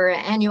for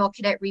annual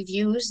cadet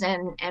reviews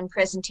and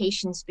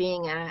presentations,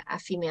 being a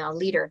female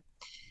leader.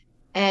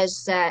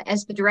 As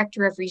the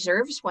director of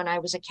reserves, when I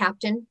was a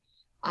captain,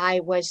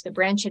 I was the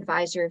branch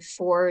advisor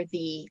for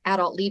the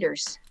adult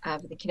leaders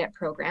of the cadet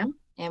program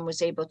and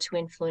was able to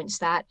influence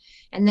that.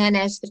 And then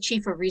as the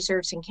chief of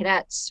reserves and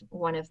cadets,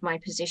 one of my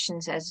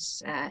positions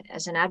as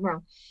an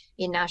admiral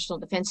in National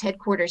Defense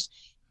Headquarters,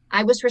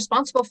 I was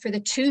responsible for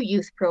the two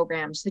youth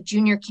programs, the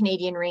Junior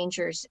Canadian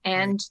Rangers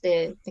and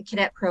the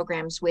cadet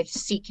programs with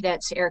Sea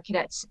Cadets, Air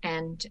Cadets,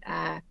 and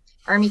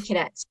Army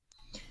Cadets.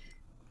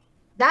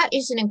 That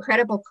is an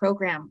incredible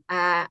program.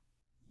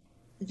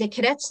 The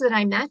cadets that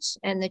I met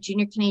and the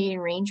Junior Canadian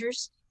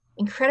Rangers,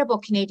 incredible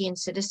Canadian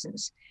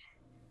citizens.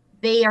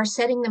 They are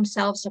setting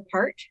themselves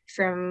apart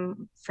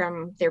from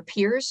their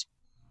peers.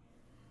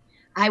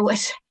 I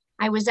was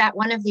at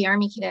one of the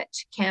Army Cadet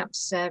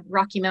camps,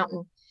 Rocky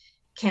Mountain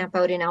camp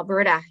out in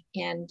Alberta,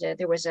 and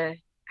there was a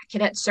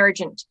cadet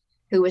sergeant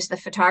who was the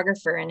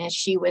photographer, and as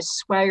she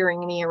was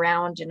swiring me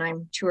around and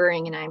I'm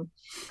touring and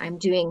I'm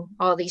doing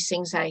all these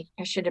things I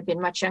should have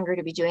been much younger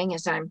to be doing,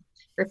 as I'm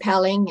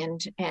rappelling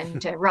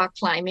and rock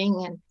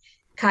climbing and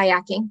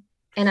kayaking.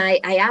 And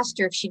I asked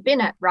her if she'd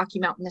been at Rocky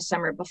Mountain the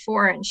summer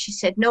before, and she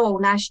said, no,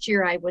 last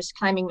year I was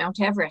climbing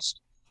Mount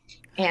Everest.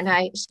 And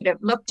I sort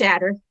of looked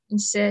at her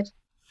and said,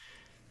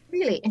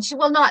 really? And she said,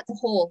 well, not the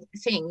whole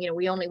thing.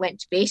 We only went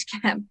to base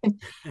camp. And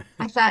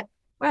I thought,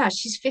 wow,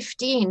 she's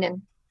 15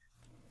 and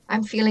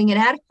I'm feeling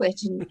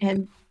inadequate.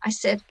 And I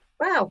said,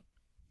 wow,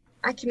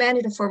 I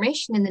commanded a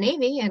formation in the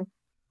Navy and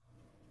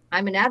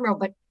I'm an admiral,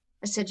 but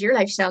I said, your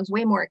life sounds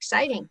way more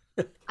exciting.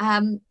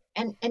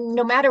 And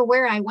no matter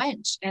where I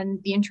went and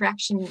the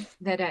interaction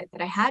that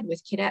I had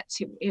with cadets,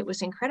 it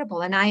was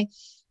incredible. And I'm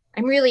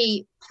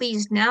really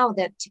pleased now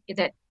that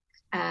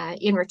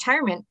in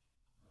retirement,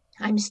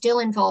 I'm still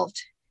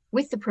involved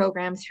with the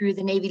program through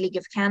the Navy League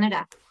of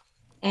Canada.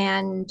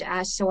 And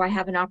so I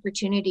have an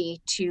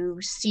opportunity to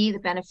see the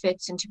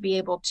benefits and to be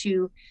able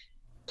to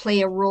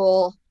play a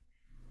role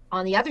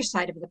on the other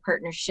side of the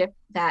partnership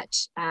that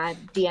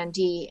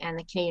DND and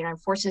the Canadian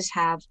Armed Forces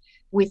have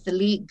with the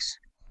leagues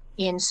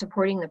in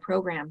supporting the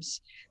programs.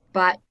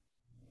 But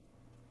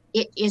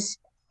it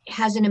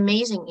has an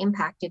amazing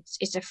impact.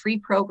 It's a free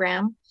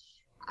program.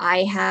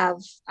 I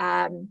have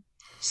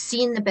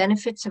seen the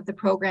benefits of the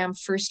program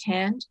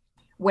firsthand,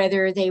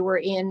 whether they were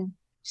in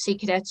Sea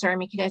Cadets,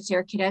 Army Cadets,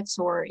 Air Cadets,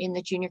 or in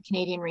the Junior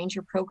Canadian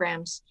Ranger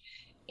programs.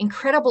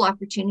 Incredible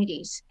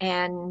opportunities.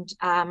 And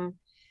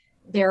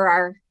there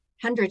are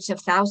hundreds of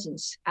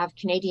thousands of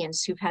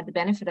Canadians who've had the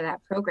benefit of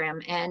that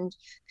program and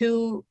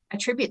who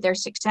attribute their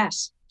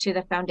success to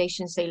the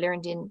foundations they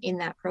learned in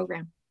that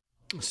program.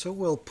 So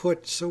well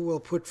put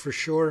for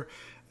sure,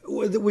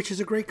 which is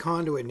a great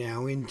conduit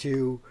now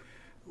into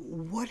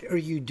what are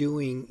you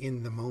doing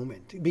in the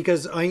moment?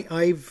 Because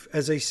I've,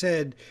 as I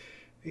said,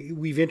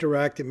 we've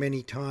interacted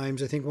many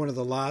times. I think one of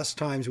the last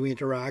times we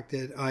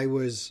interacted, I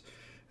was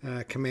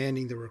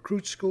commanding the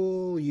recruit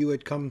school. You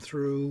had come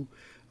through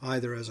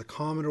either as a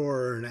commodore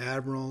or an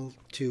admiral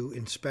to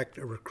inspect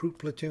a recruit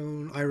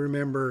platoon. I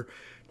remember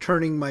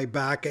turning my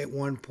back at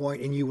one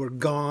point and you were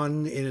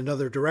gone in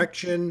another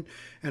direction.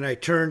 And I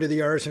turned to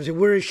the RS and said,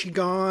 where is she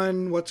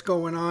gone? What's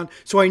going on?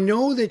 So I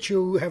know that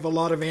you have a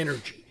lot of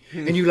energy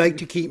and you like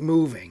to keep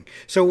moving.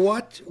 So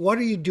what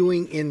are you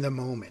doing in the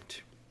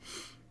moment?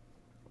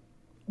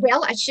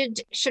 Well, I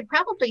should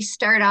probably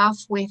start off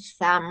with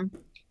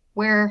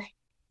where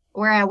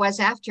I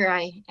was after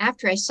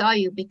I saw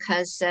you,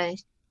 because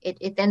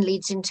it then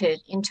leads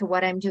into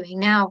what I'm doing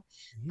now.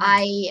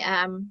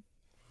 Mm-hmm.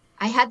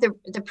 I had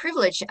the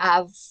privilege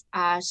of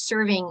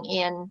serving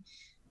in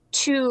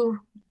two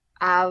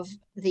of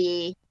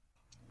the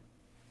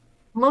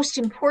most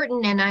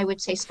important and I would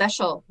say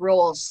special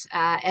roles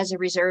as a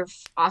reserve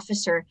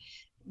officer.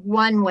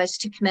 One was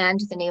to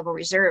command the Naval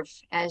Reserve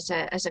as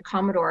a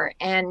Commodore,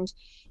 and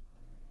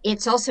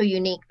it's also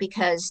unique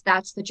because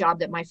that's the job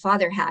that my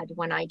father had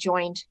when I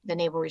joined the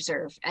Naval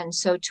Reserve, and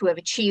so to have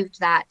achieved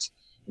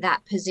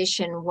that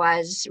position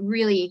was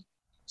really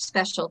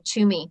special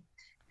to me.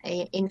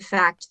 In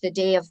fact, the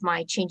day of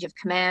my change of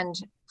command,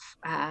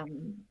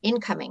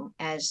 incoming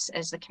as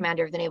the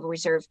commander of the Naval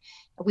Reserve,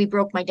 we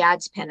broke my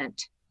dad's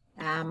pennant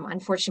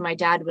Unfortunately, my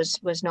dad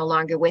was no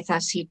longer with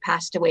us. He'd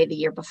passed away the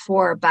year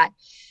before, but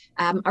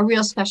a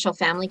real special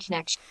family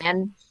connection.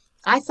 And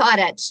I thought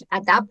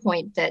at that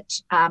point that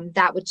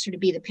that would sort of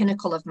be the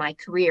pinnacle of my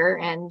career.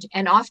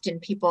 And often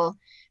people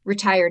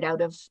retired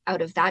out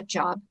of that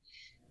job.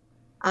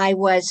 I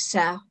was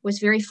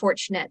very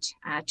fortunate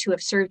to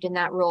have served in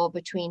that role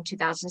between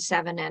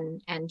 2007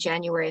 and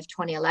January of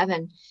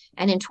 2011.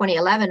 And in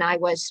 2011, I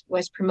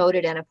was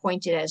promoted and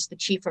appointed as the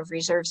Chief of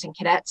Reserves and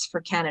Cadets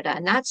for Canada.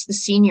 And that's the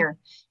senior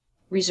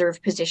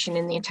reserve position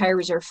in the entire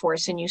reserve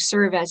force. And you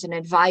serve as an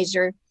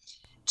advisor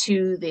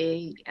to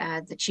the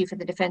Chief of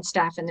the Defense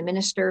Staff and the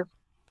Minister.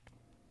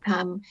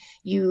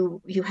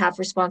 You have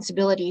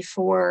responsibility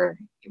for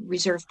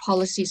reserve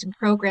policies and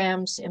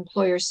programs,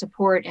 employer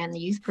support, and the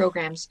youth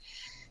programs.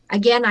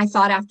 Again, I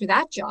thought after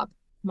that job,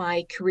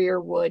 my career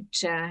would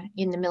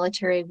in the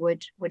military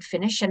would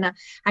finish, and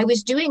I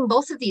was doing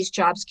both of these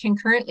jobs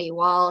concurrently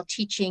while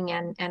teaching,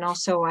 and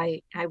also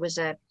I was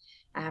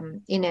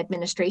in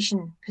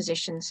administration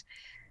positions.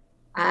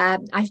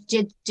 I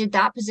did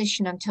that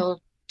position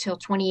until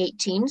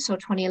 2018, so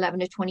 2011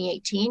 to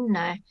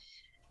 2018.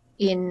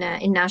 In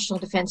National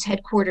Defense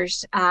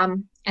Headquarters,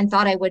 and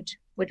thought I would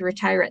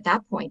retire at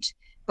that point.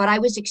 But I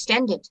was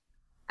extended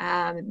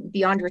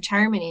beyond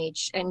retirement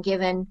age and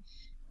given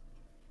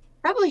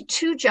probably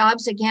two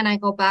jobs. Again, I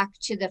go back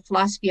to the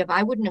philosophy of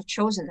I wouldn't have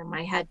chosen them.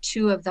 I had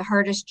two of the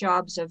hardest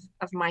jobs of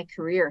my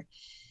career.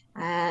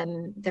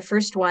 The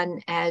first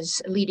one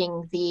as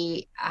leading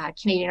the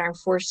Canadian Armed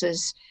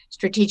Forces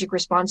Strategic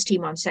Response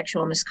Team on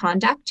Sexual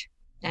Misconduct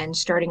and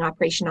starting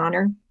Operation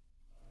Honor.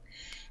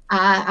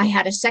 I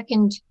had a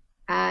second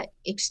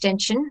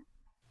extension.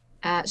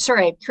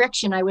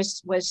 Correction. I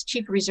was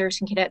Chief of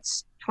Reserves and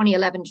Cadets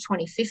 2011 to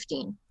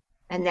 2015,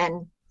 and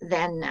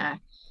then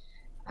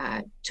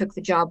took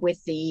the job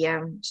with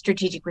the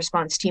Strategic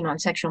Response Team on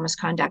Sexual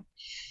Misconduct.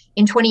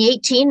 In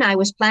 2018, I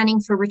was planning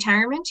for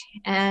retirement,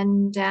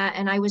 and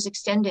I was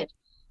extended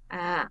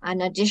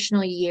an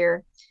additional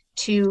year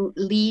to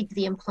lead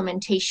the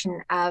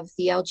implementation of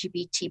the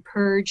LGBT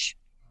purge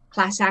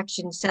class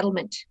action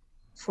settlement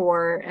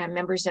for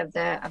members of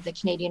the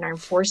Canadian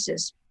Armed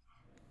Forces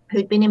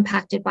who'd been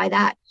impacted by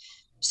that.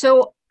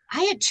 So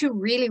I had two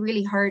really,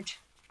 really hard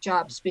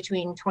jobs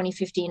between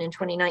 2015 and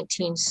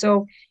 2019.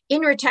 So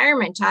in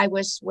retirement, I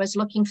was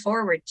looking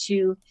forward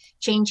to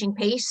changing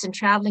pace and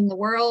traveling the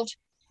world.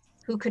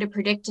 Who could have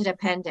predicted a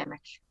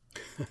pandemic?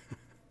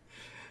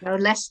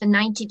 Less than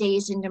 90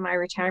 days into my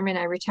retirement,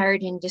 I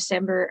retired in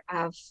December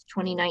of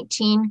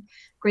 2019.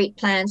 Great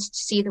plans to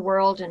see the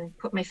world and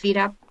put my feet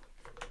up.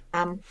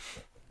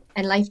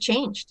 And life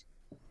changed.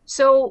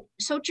 So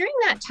during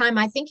that time,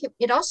 I think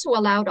it also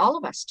allowed all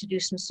of us to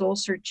do some soul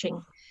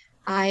searching.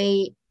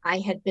 I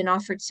had been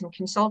offered some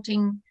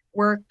consulting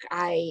work.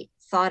 I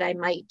thought I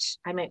might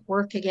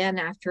work again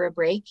after a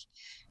break.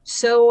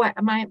 So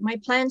my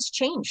plans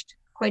changed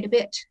quite a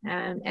bit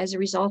as a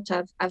result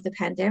of the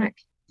pandemic.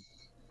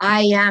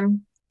 I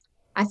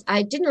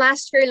didn't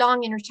last very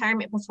long in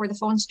retirement before the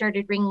phone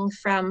started ringing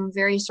from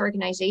various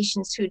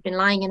organizations who'd been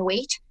lying in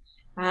wait.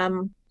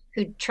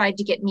 Who tried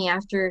to get me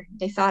after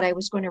they thought I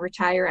was going to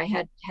retire. I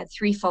had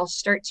 3 false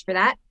starts for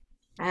that.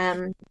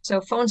 So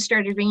phones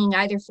started ringing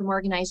either from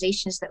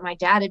organizations that my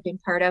dad had been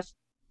part of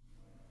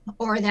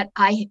or that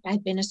I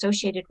had been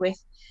associated with.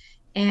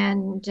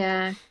 And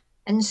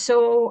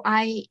so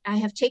I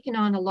have taken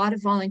on a lot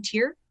of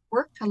volunteer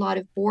work, a lot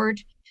of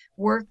board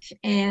work.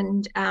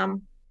 And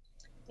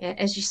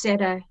as you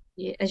said,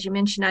 as you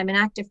mentioned, I'm an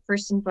active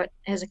person, but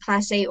as a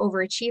Class A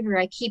overachiever,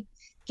 I keep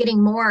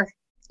getting more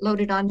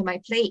loaded onto my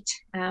plate,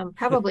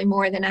 probably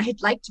more than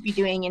I'd like to be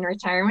doing in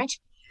retirement.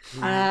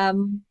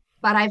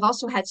 But I've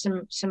also had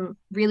some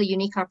really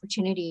unique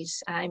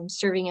opportunities. I'm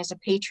serving as a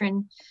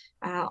patron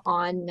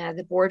on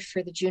the board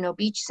for the Juno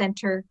Beach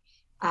Centre.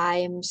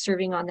 I'm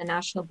serving on the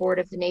National Board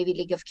of the Navy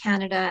League of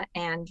Canada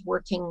and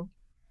working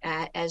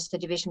as the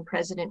division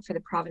president for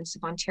the province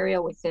of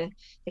Ontario with the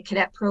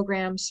cadet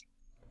programs.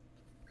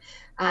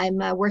 I'm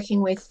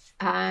working with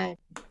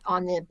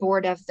on the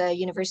board of the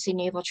University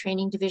Naval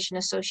Training Division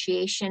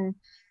Association,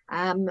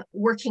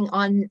 working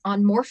on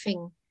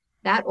morphing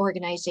that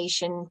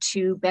organization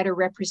to better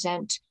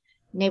represent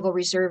Naval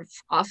Reserve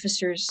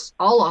officers,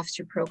 all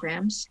officer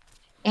programs.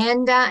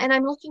 And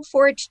I'm looking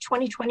forward to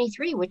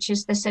 2023, which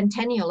is the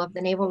centennial of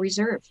the Naval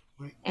Reserve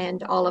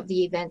and all of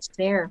the events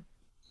there.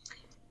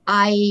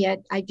 I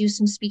do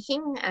some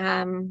speaking.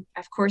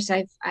 Of course,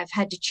 I've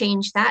had to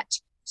change that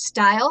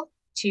style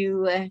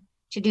to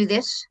do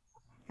this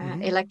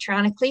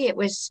electronically. It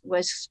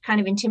was kind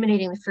of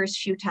intimidating the first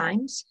few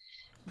times,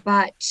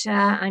 but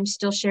I'm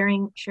still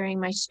sharing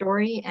my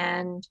story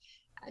and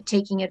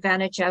taking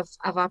advantage of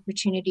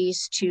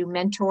opportunities to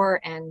mentor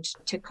and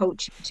to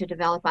coach, to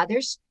develop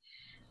others.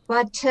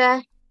 But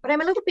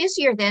I'm a little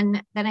busier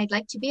than I'd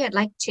like to be. I'd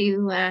like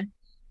to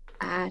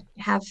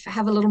have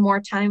a little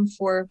more time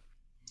for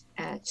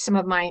some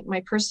of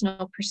my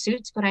personal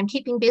pursuits, but I'm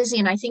keeping busy,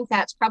 and I think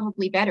that's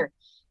probably better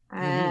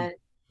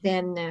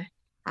than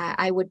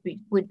I would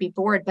be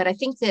bored. But I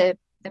think the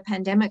the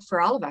pandemic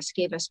for all of us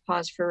gave us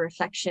pause for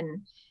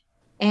reflection.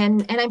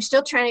 And I'm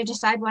still trying to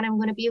decide what I'm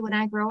going to be when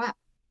I grow up.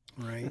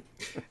 Right.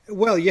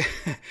 Well, yeah.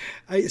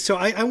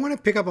 I want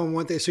to pick up on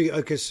one thing. So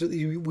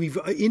we've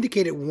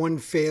indicated one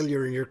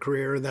failure in your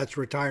career, and that's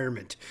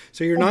retirement.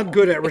 So you're not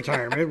good at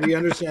retirement. We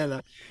understand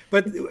that.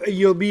 But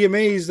you'll be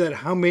amazed at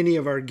how many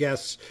of our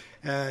guests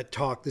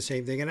talk the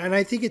same thing. And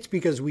I think it's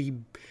because we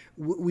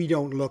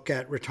don't look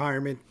at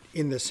retirement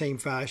in the same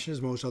fashion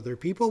as most other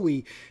people.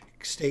 We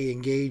stay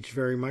engaged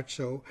very much.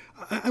 So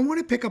I want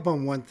to pick up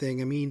on one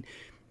thing. I mean,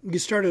 you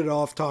started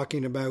off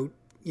talking about,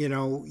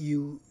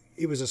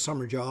 it was a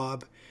summer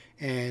job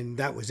and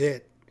that was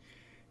it.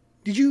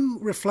 Did you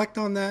reflect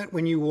on that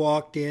when you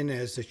walked in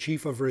as the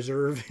chief of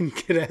reserve in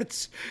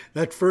cadets,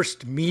 that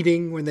first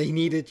meeting when they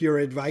needed your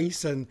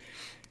advice? And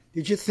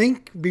did you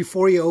think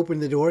before you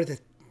opened the door that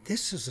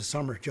this is a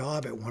summer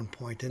job at one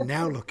point, and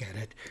now look at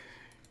it?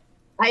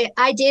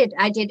 I did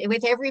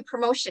with every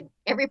promotion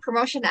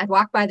I'd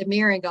walk by the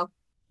mirror and go,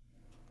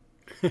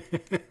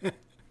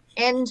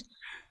 and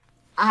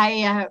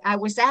I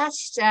was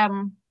asked,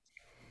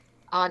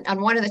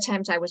 on one of the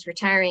times I was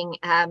retiring,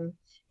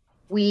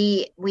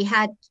 we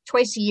had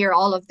twice a year,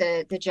 all of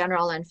the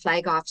general and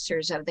flag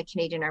officers of the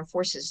Canadian Armed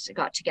Forces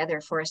got together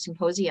for a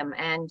symposium,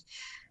 and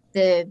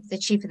the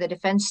chief of the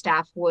defense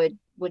staff would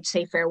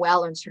say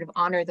farewell and sort of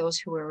honor those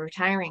who were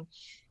retiring.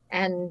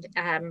 And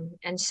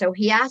so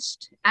he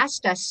asked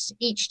us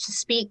each to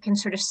speak and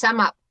sort of sum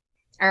up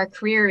our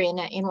career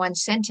in one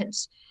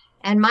sentence.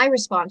 And my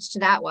response to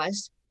that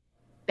was,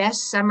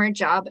 best summer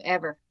job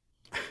ever.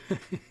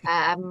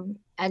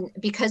 And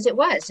because it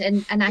was,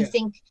 and I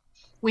think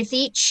with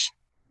each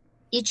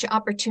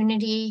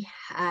opportunity,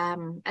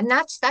 and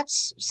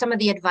that's some of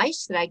the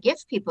advice that I give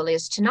people,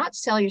 is to not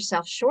sell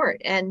yourself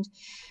short. And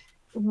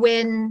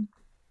when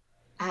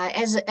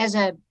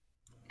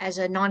as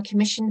a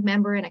non-commissioned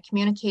member and a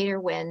communicator,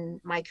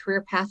 when my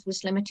career path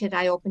was limited,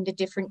 I opened a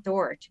different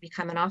door to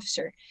become an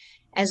officer.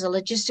 As a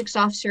logistics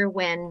officer,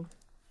 when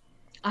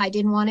I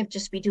didn't want to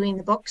just be doing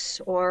the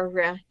books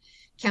or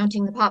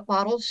counting the pop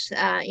bottles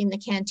in the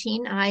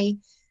canteen,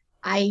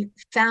 I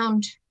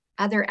found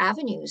other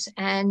avenues.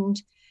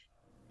 And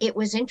it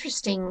was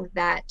interesting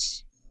that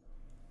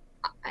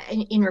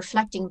in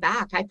reflecting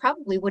back, I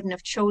probably wouldn't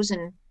have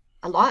chosen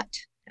a lot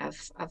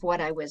of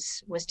what I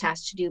was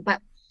tasked to do.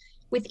 But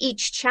with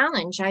each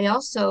challenge, I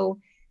also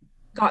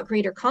got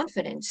greater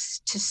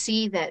confidence to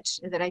see that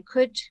I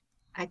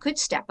could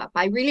step up.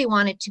 I really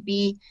wanted to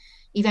be,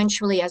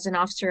 eventually as an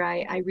officer,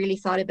 I really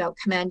thought about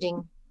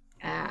commanding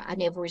a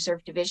Naval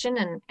Reserve division,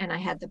 and I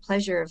had the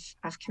pleasure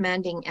of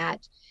commanding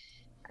at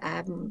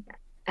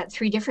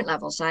 3 different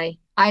levels. I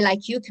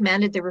like you,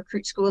 commanded the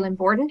recruit school in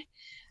Borden,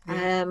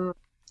 and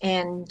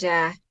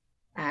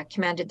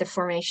commanded the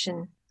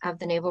formation of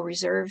the Naval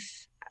Reserve.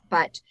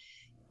 But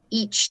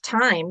each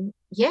time,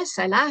 yes,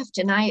 I laughed,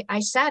 and I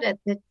sat at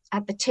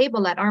the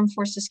table at Armed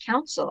Forces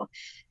Council,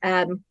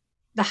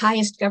 the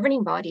highest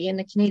governing body in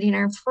the Canadian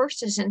Armed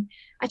Forces, and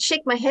I'd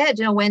shake my head,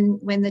 when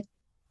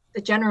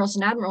the generals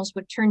and admirals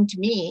would turn to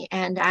me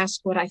and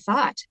ask what I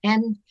thought,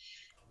 and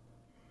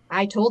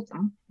I told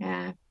them.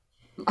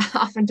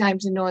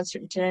 Oftentimes, in no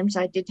uncertain terms,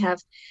 I did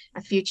have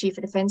a few chief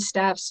of defense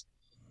staffs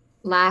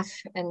laugh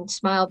and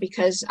smile,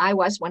 because I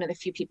was one of the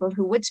few people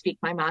who would speak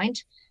my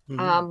mind.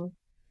 Mm-hmm.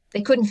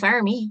 They couldn't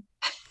fire me,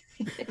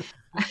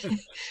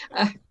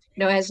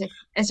 as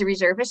a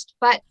reservist.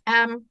 But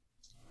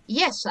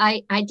yes,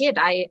 I did.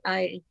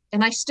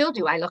 And I still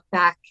do. I look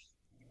back.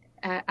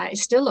 I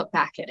still look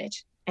back at it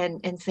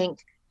and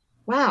think,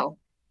 wow,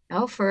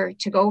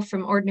 to go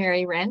from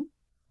ordinary Wren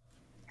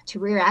to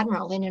rear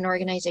admiral in an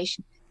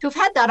organization, to have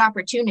had that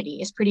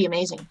opportunity is pretty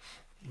amazing.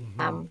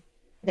 Mm-hmm.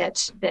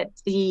 That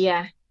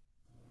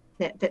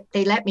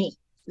they let me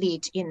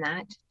lead in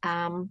that.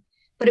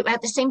 But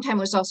at the same time, it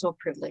was also a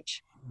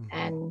privilege.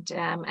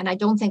 Mm-hmm. And I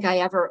don't think I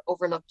ever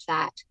overlooked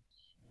that.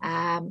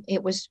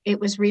 It was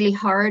really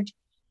hard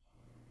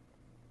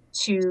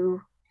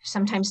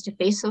sometimes to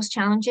face those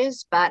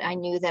challenges, but I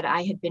knew that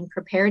I had been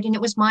prepared, and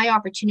it was my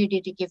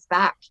opportunity to give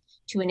back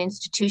to an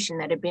institution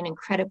that had been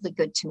incredibly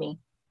good to me.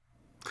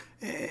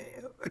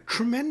 A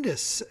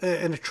tremendous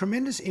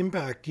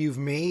impact you've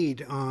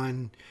made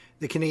on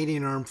the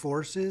Canadian Armed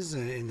Forces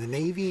and the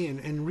Navy,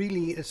 and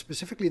really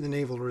specifically the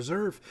Naval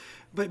Reserve.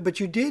 But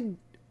you did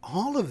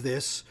all of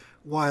this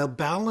while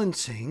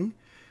balancing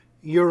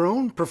your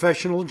own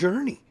professional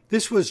journey.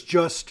 This was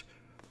just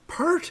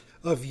part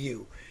of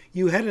you.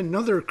 You had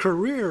another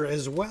career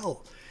as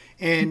well.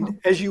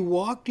 And as you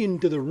walked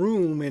into the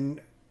room,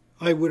 and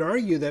I would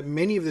argue that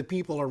many of the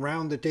people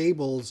around the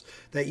tables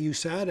that you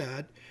sat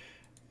at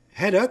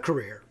had a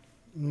career.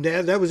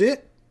 That was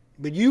it.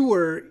 But you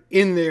were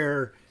in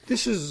there.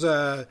 This is,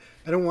 I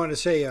don't want to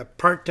say a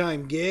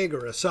part-time gig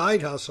or a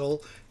side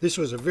hustle. This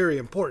was a very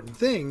important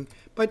thing,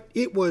 but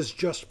it was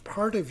just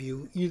part of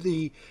you.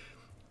 The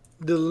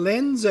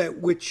lens at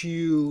which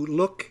you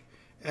look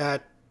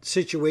at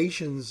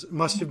situations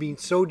must have been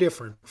so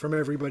different from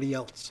everybody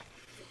else.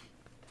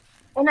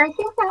 And I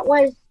think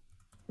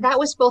that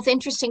was both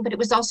interesting, but it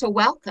was also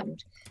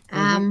welcomed.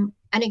 An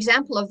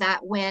example of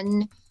that,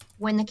 when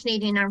the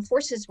Canadian Armed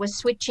Forces was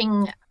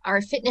switching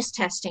our fitness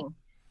testing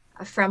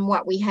from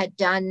what we had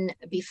done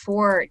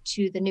before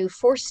to the new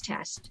force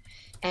test,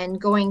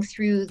 and going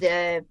through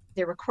the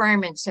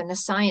requirements and the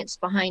science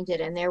behind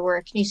it. And there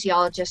were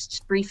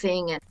kinesiologists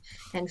briefing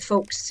and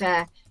folks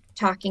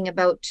talking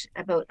about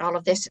all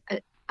of this.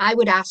 I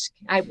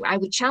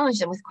would challenge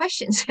them with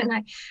questions.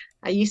 And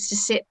I used to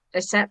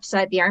sat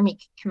beside the Army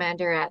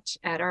commander at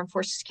Armed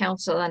Forces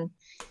Council, and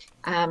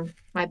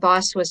my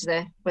boss was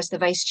the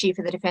vice chief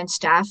of the defense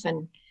staff,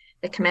 and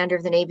the commander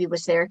of the Navy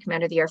was there,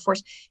 commander of the Air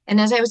Force. And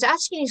as I was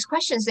asking these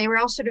questions, they were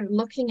all sort of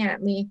looking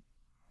at me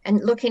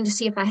and looking to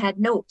see if I had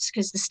notes,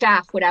 because the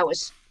staff would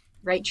always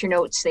write your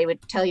notes. They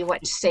would tell you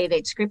what to say.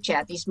 They'd script you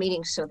at these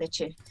meetings so that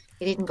it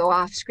didn't go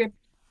off script.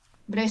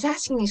 But I was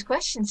asking these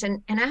questions,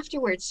 and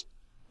afterwards,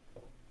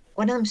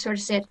 one of them sort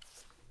of said,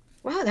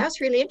 "Wow, that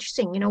was really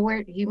interesting.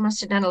 Where you must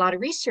have done a lot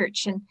of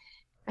research." And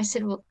I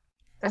said, "Well,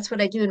 that's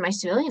what I do in my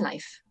civilian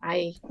life.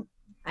 I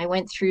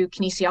went through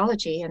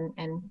kinesiology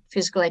and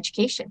physical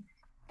education."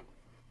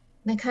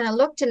 And I kind of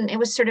looked, and it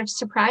was sort of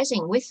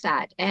surprising with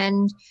that.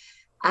 And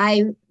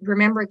I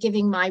remember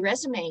giving my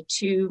resume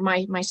to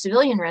my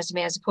civilian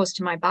resume, as opposed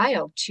to my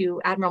bio, to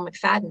Admiral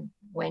McFadden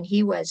when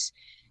he was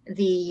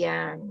the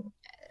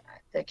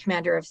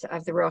commander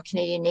of the Royal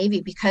Canadian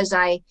Navy, because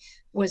I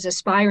was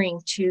aspiring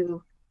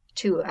to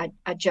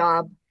a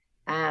job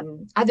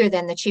other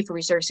than the Chief of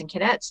Reserves and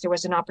Cadets. There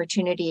was an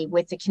opportunity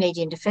with the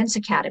Canadian Defence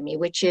Academy,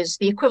 which is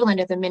the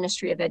equivalent of the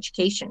Ministry of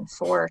Education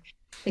for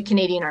the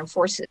Canadian Armed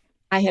Forces.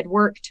 I had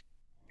worked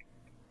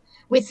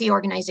with the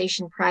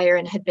organization prior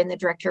and had been the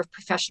director of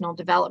professional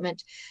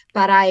development.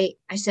 But I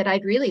said,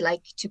 I'd really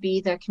like to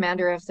be the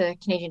commander of the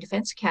Canadian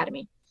Defence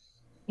Academy.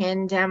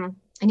 And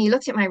he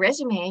looked at my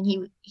resume, and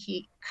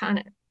he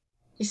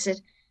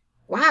said,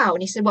 "Wow."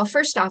 And he said, "Well,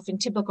 first off, in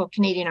typical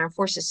Canadian Armed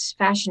Forces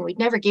fashion, we'd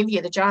never give you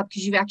the job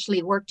because you've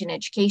actually worked in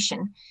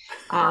education.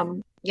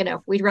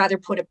 We'd rather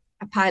put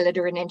a pilot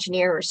or an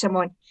engineer or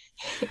someone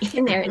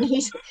in there." And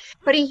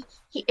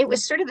it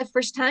was sort of the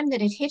first time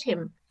that it hit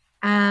him,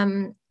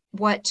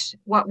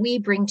 what we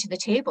bring to the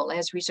table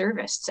as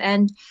reservists.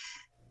 And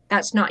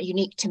that's not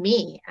unique to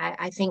me.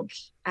 I think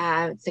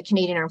the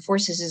Canadian Armed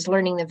Forces is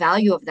learning the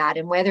value of that.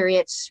 And whether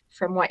it's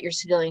from what your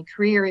civilian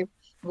career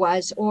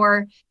was,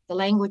 or the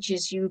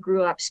languages you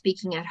grew up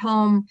speaking at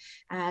home,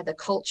 the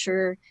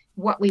culture,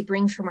 what we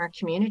bring from our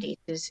community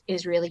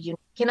is really unique.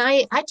 And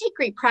I take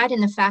great pride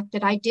in the fact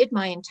that I did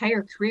my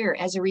entire career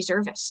as a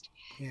reservist,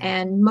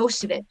 and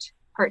most of it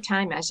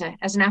part-time as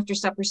an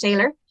after-supper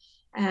sailor.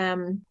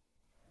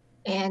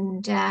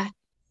 And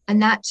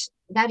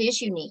that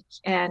is unique.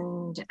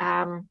 And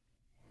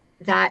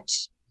that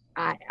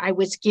I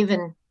was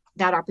given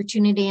that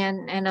opportunity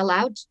and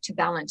allowed to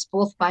balance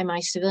both by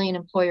my civilian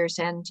employers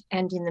and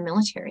in the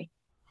military.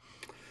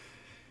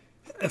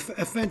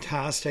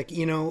 Fantastic.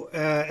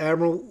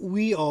 Admiral,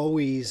 we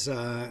always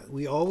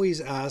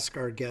ask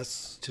our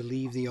guests to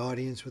leave the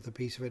audience with a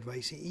piece of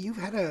advice. You've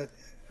had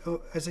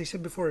as I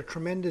said before, a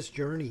tremendous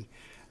journey.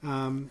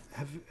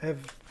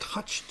 Have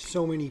touched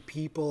so many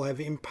people, have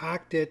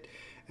impacted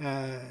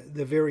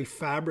the very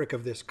fabric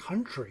of this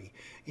country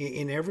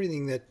in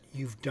everything that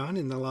you've done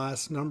in the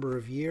last number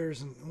of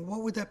years. And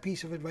what would that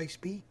piece of advice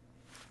be?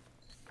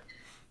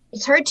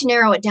 It's hard to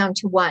narrow it down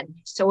to one.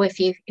 So if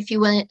you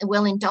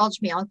will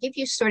indulge me, I'll give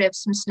you sort of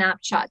some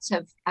snapshots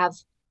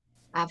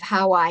of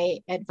how I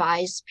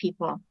advise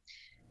people.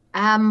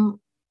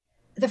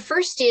 The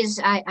first is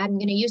I'm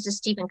going to use a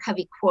Stephen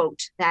Covey quote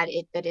that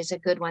is a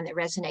good one that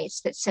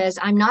resonates, that says,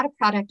 "I'm not a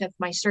product of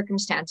my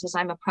circumstances,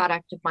 I'm a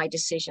product of my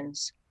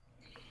decisions."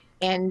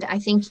 And I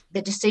think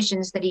the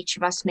decisions that each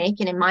of us make,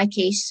 and in my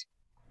case,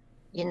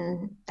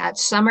 in that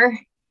summer,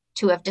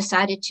 to have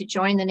decided to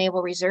join the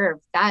Naval Reserve,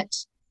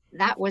 that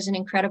was an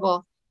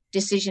incredible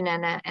decision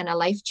and a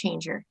life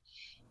changer.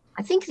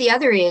 I think the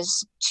other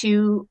is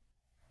to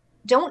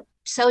don't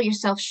sell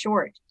yourself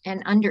short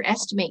and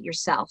underestimate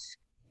yourself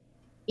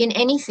in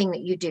anything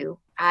that you do.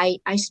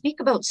 I speak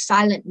about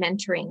silent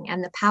mentoring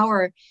and the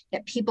power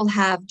that people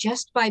have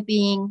just by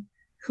being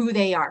who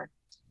they are.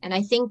 And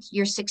I think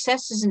your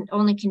success isn't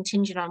only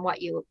contingent on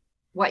what you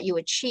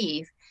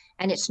achieve,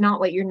 and it's not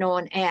what you're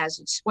known as,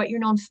 it's what you're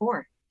known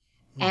for.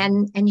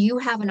 Mm-hmm. And you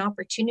have an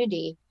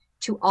opportunity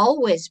to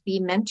always be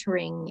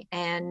mentoring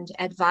and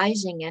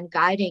advising and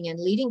guiding and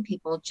leading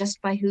people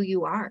just by who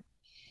you are.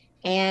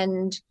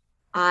 And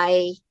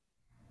I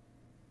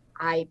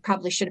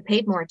probably should have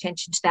paid more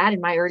attention to that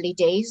in my early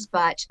days,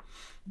 but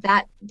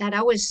that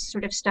always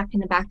sort of stuck in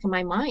the back of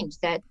my mind,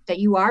 that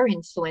you are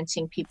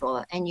influencing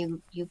people and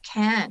you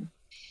can.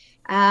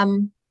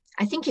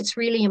 I think it's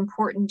really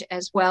important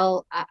as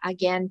well,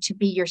 again, to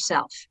be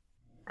yourself.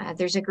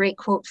 There's a great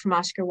quote from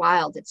Oscar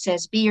Wilde that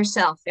says, "Be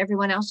yourself,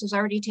 everyone else is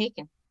already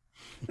taken."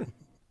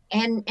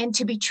 And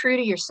to be true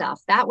to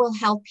yourself, that will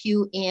help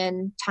you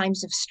in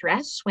times of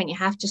stress when you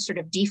have to sort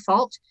of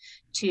default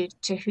to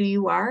who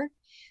you are,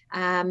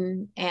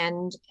 and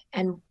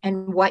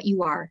what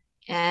you are.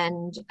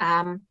 And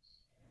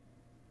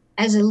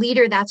as a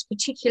leader, that's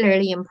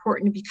particularly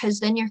important because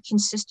then you're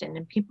consistent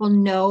and people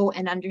know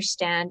and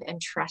understand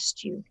and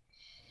trust you.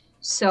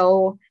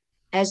 So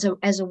as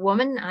a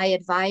woman, I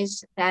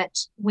advise that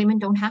women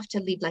don't have to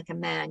lead like a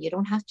man. You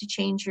don't have to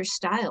change your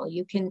style.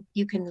 You can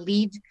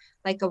lead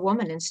like a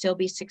woman and still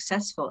be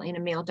successful in a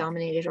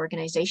male-dominated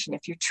organization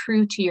if you're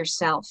true to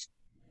yourself.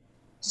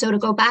 So to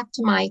go back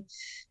to my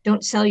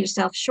don't sell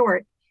yourself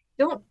short,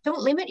 don't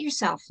limit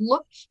yourself.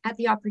 Look at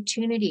the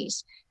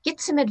opportunities.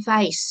 Get some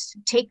advice.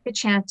 Take the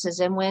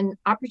chances. And when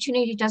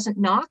opportunity doesn't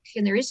knock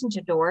and there isn't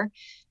a door,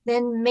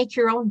 then make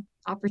your own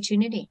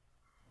opportunity.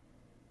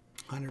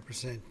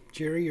 100%.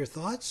 Jerry, your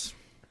thoughts?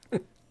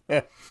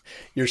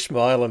 You're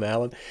smiling,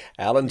 Alan.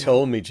 Alan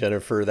told me,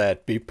 Jennifer,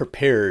 that be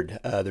prepared.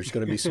 There's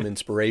going to be some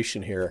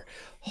inspiration here.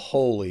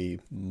 Holy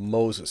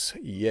Moses.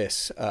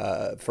 Yes.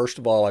 First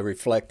of all, I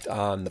reflect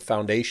on the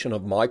foundation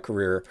of my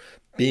career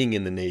being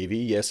in the Navy.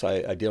 Yes,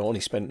 I did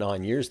only spend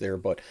 9 years there,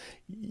 but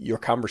your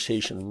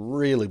conversation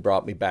really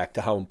brought me back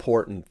to how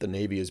important the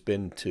Navy has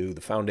been to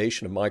the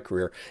foundation of my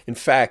career. In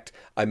fact,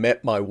 I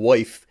met my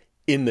wife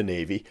in the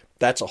Navy.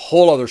 That's a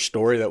whole other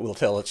story that we'll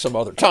tell at some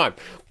other time.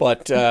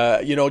 But,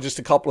 just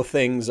a couple of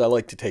things. I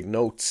like to take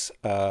notes.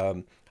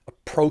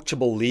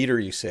 Approachable leader,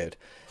 you said.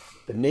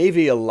 The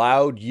Navy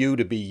allowed you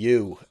to be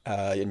you,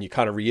 and you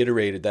kind of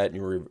reiterated that in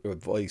your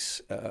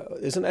voice.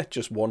 Isn't that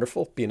just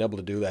wonderful, being able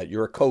to do that?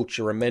 You're a coach,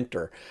 you're a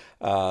mentor.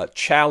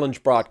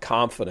 Challenge brought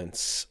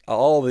confidence.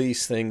 All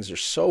these things are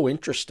so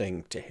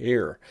interesting to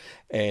hear.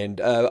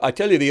 And I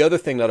tell you the other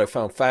thing that I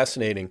found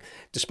fascinating,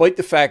 despite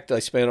the fact I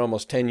spent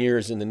almost 10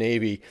 years in the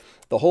Navy,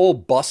 the whole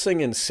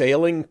busing and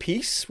sailing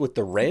piece with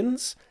the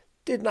Wrens,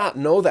 did not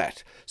know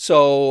that.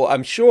 So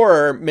I'm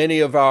sure many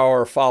of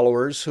our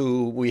followers,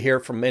 who we hear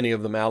from many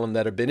of them, Alan,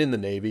 that have been in the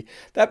Navy,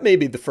 that may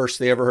be the first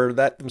they ever heard of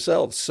that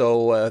themselves.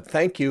 So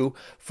thank you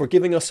for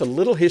giving us a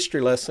little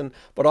history lesson,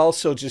 but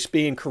also just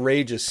being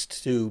courageous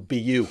to be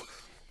you.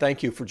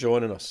 Thank you for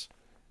joining us.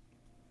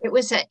 It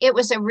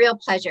was a real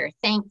pleasure.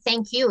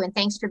 Thank you, and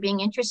thanks for being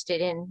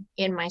interested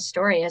in my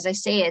story. As I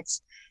say,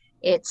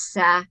 it's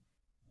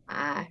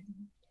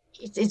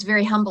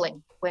very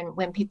humbling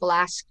when people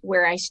ask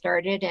where I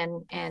started,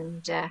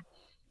 and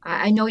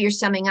I know you're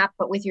summing up,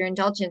 but with your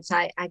indulgence,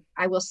 I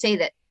will say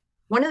that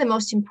one of the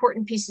most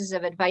important pieces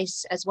of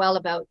advice as well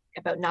about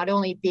not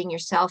only being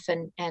yourself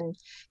and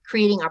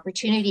creating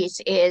opportunities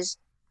is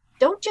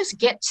don't just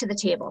get to the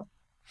table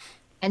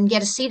and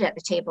get a seat at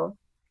the table,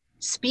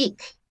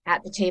 speak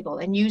at the table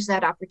and use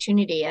that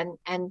opportunity.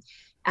 And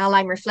Al,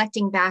 I'm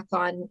reflecting back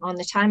on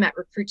the time at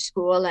recruit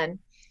school, and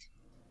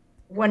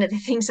one of the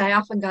things I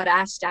often got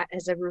asked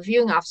as a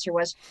reviewing officer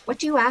was, what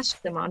do you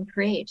ask them on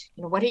parade?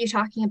 What are you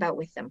talking about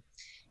with them?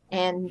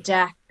 And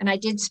I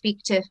did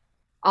speak to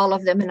all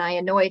of them, and I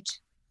annoyed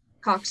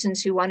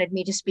coxswains who wanted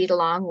me to speed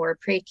along, or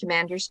parade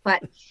commanders.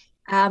 But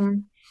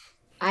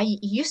I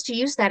used to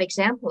use that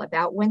example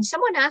about when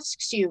someone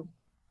asks you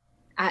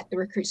at the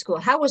recruit school,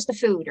 how was the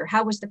food or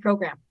how was the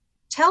program?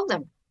 Tell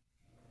them,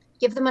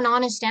 give them an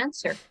honest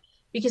answer,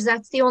 because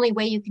that's the only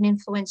way you can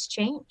influence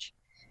change.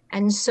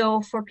 And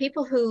so for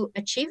people who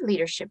achieve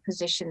leadership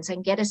positions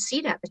and get a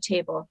seat at the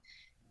table,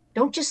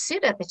 don't just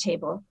sit at the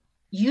table,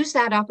 use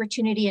that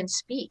opportunity and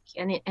speak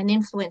and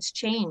influence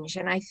change.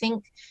 And I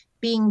think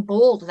being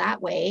bold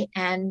that way,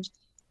 and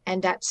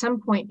at some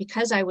point,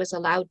 because I was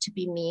allowed to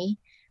be me,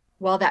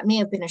 while that may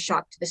have been a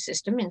shock to the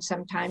system, and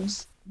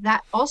sometimes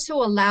that also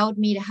allowed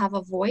me to have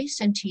a voice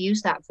and to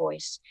use that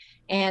voice.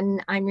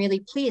 And I'm really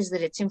pleased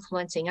that it's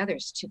influencing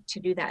others to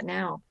do that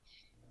now.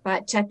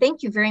 But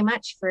thank you very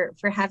much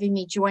for having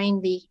me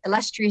join the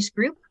illustrious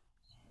group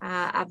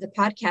of the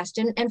podcast,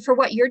 and for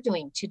what you're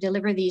doing to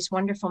deliver these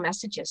wonderful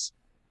messages.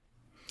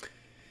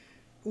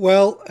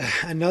 Well,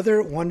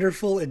 another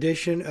wonderful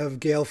edition of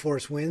Gale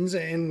Force Winds,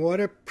 and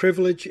what a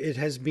privilege it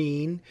has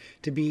been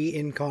to be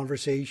in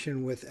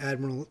conversation with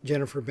Admiral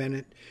Jennifer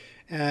Bennett,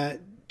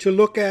 to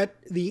look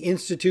at the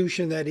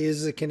institution that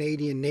is the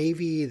Canadian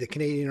Navy, the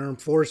Canadian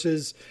Armed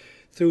Forces,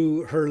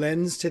 through her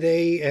lens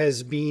today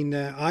has been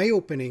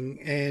eye-opening.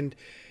 And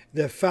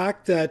the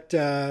fact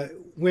that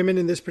women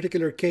in this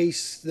particular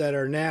case that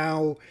are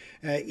now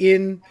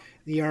in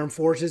the armed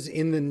forces,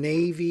 in the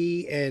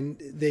Navy, and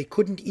they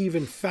couldn't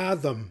even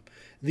fathom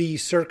the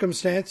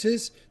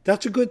circumstances,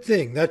 that's a good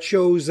thing. That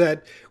shows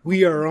that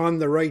we are on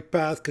the right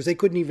path, because they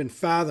couldn't even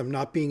fathom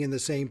not being in the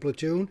same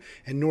platoon,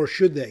 and nor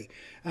should they.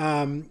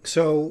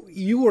 So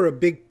you were a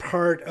big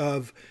part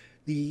of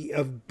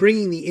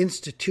bringing the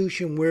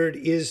institution where it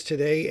is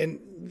today.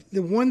 And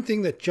the one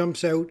thing that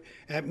jumps out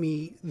at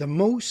me the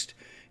most,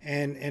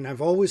 and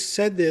I've always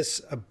said this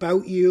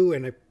about you,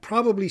 and I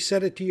probably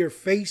said it to your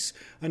face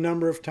a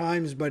number of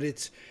times,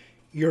 but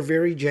you're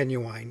very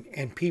genuine,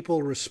 and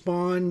people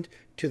respond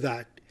to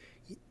that.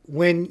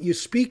 When you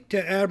speak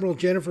to Admiral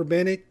Jennifer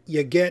Bennett,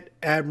 you get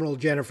Admiral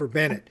Jennifer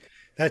Bennett.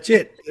 That's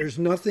it. There's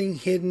nothing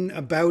hidden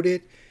about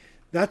it.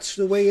 That's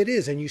the way it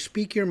is. And you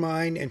speak your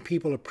mind, and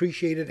people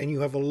appreciate it, and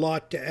you have a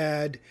lot to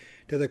add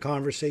to the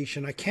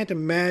conversation. I can't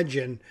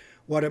imagine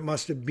what it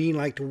must have been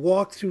like to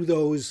walk through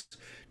those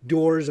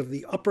doors of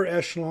the upper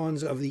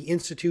echelons of the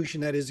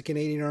institution that is the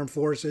Canadian Armed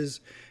Forces,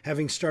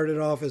 having started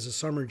off as a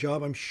summer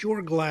job. I'm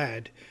sure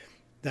glad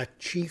that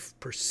Chief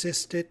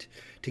persisted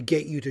to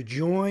get you to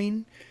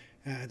join.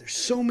 There's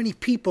so many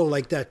people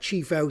like that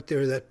Chief out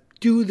there that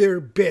do their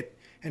bit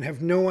and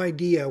have no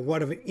idea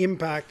what of an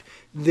impact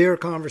their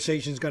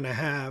conversation is going to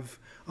have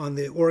on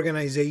the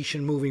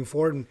organization moving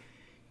forward. And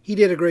he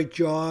did a great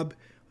job.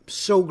 I'm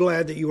so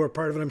glad that you were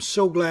part of it. I'm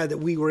so glad that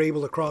we were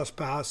able to cross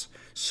paths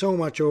so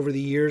much over the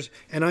years.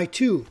 And I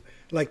too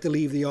like to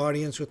leave the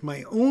audience with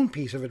my own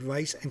piece of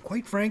advice. And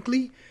quite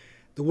frankly,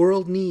 the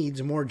world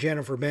needs more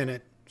Jennifer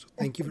Bennett. So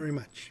thank you very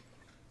much.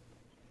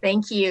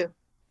 Thank you.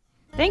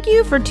 Thank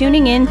you for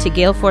tuning in to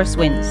Gale Force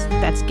Wins.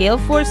 That's Gale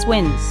Force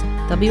Wins,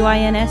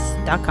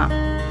 WINS.com.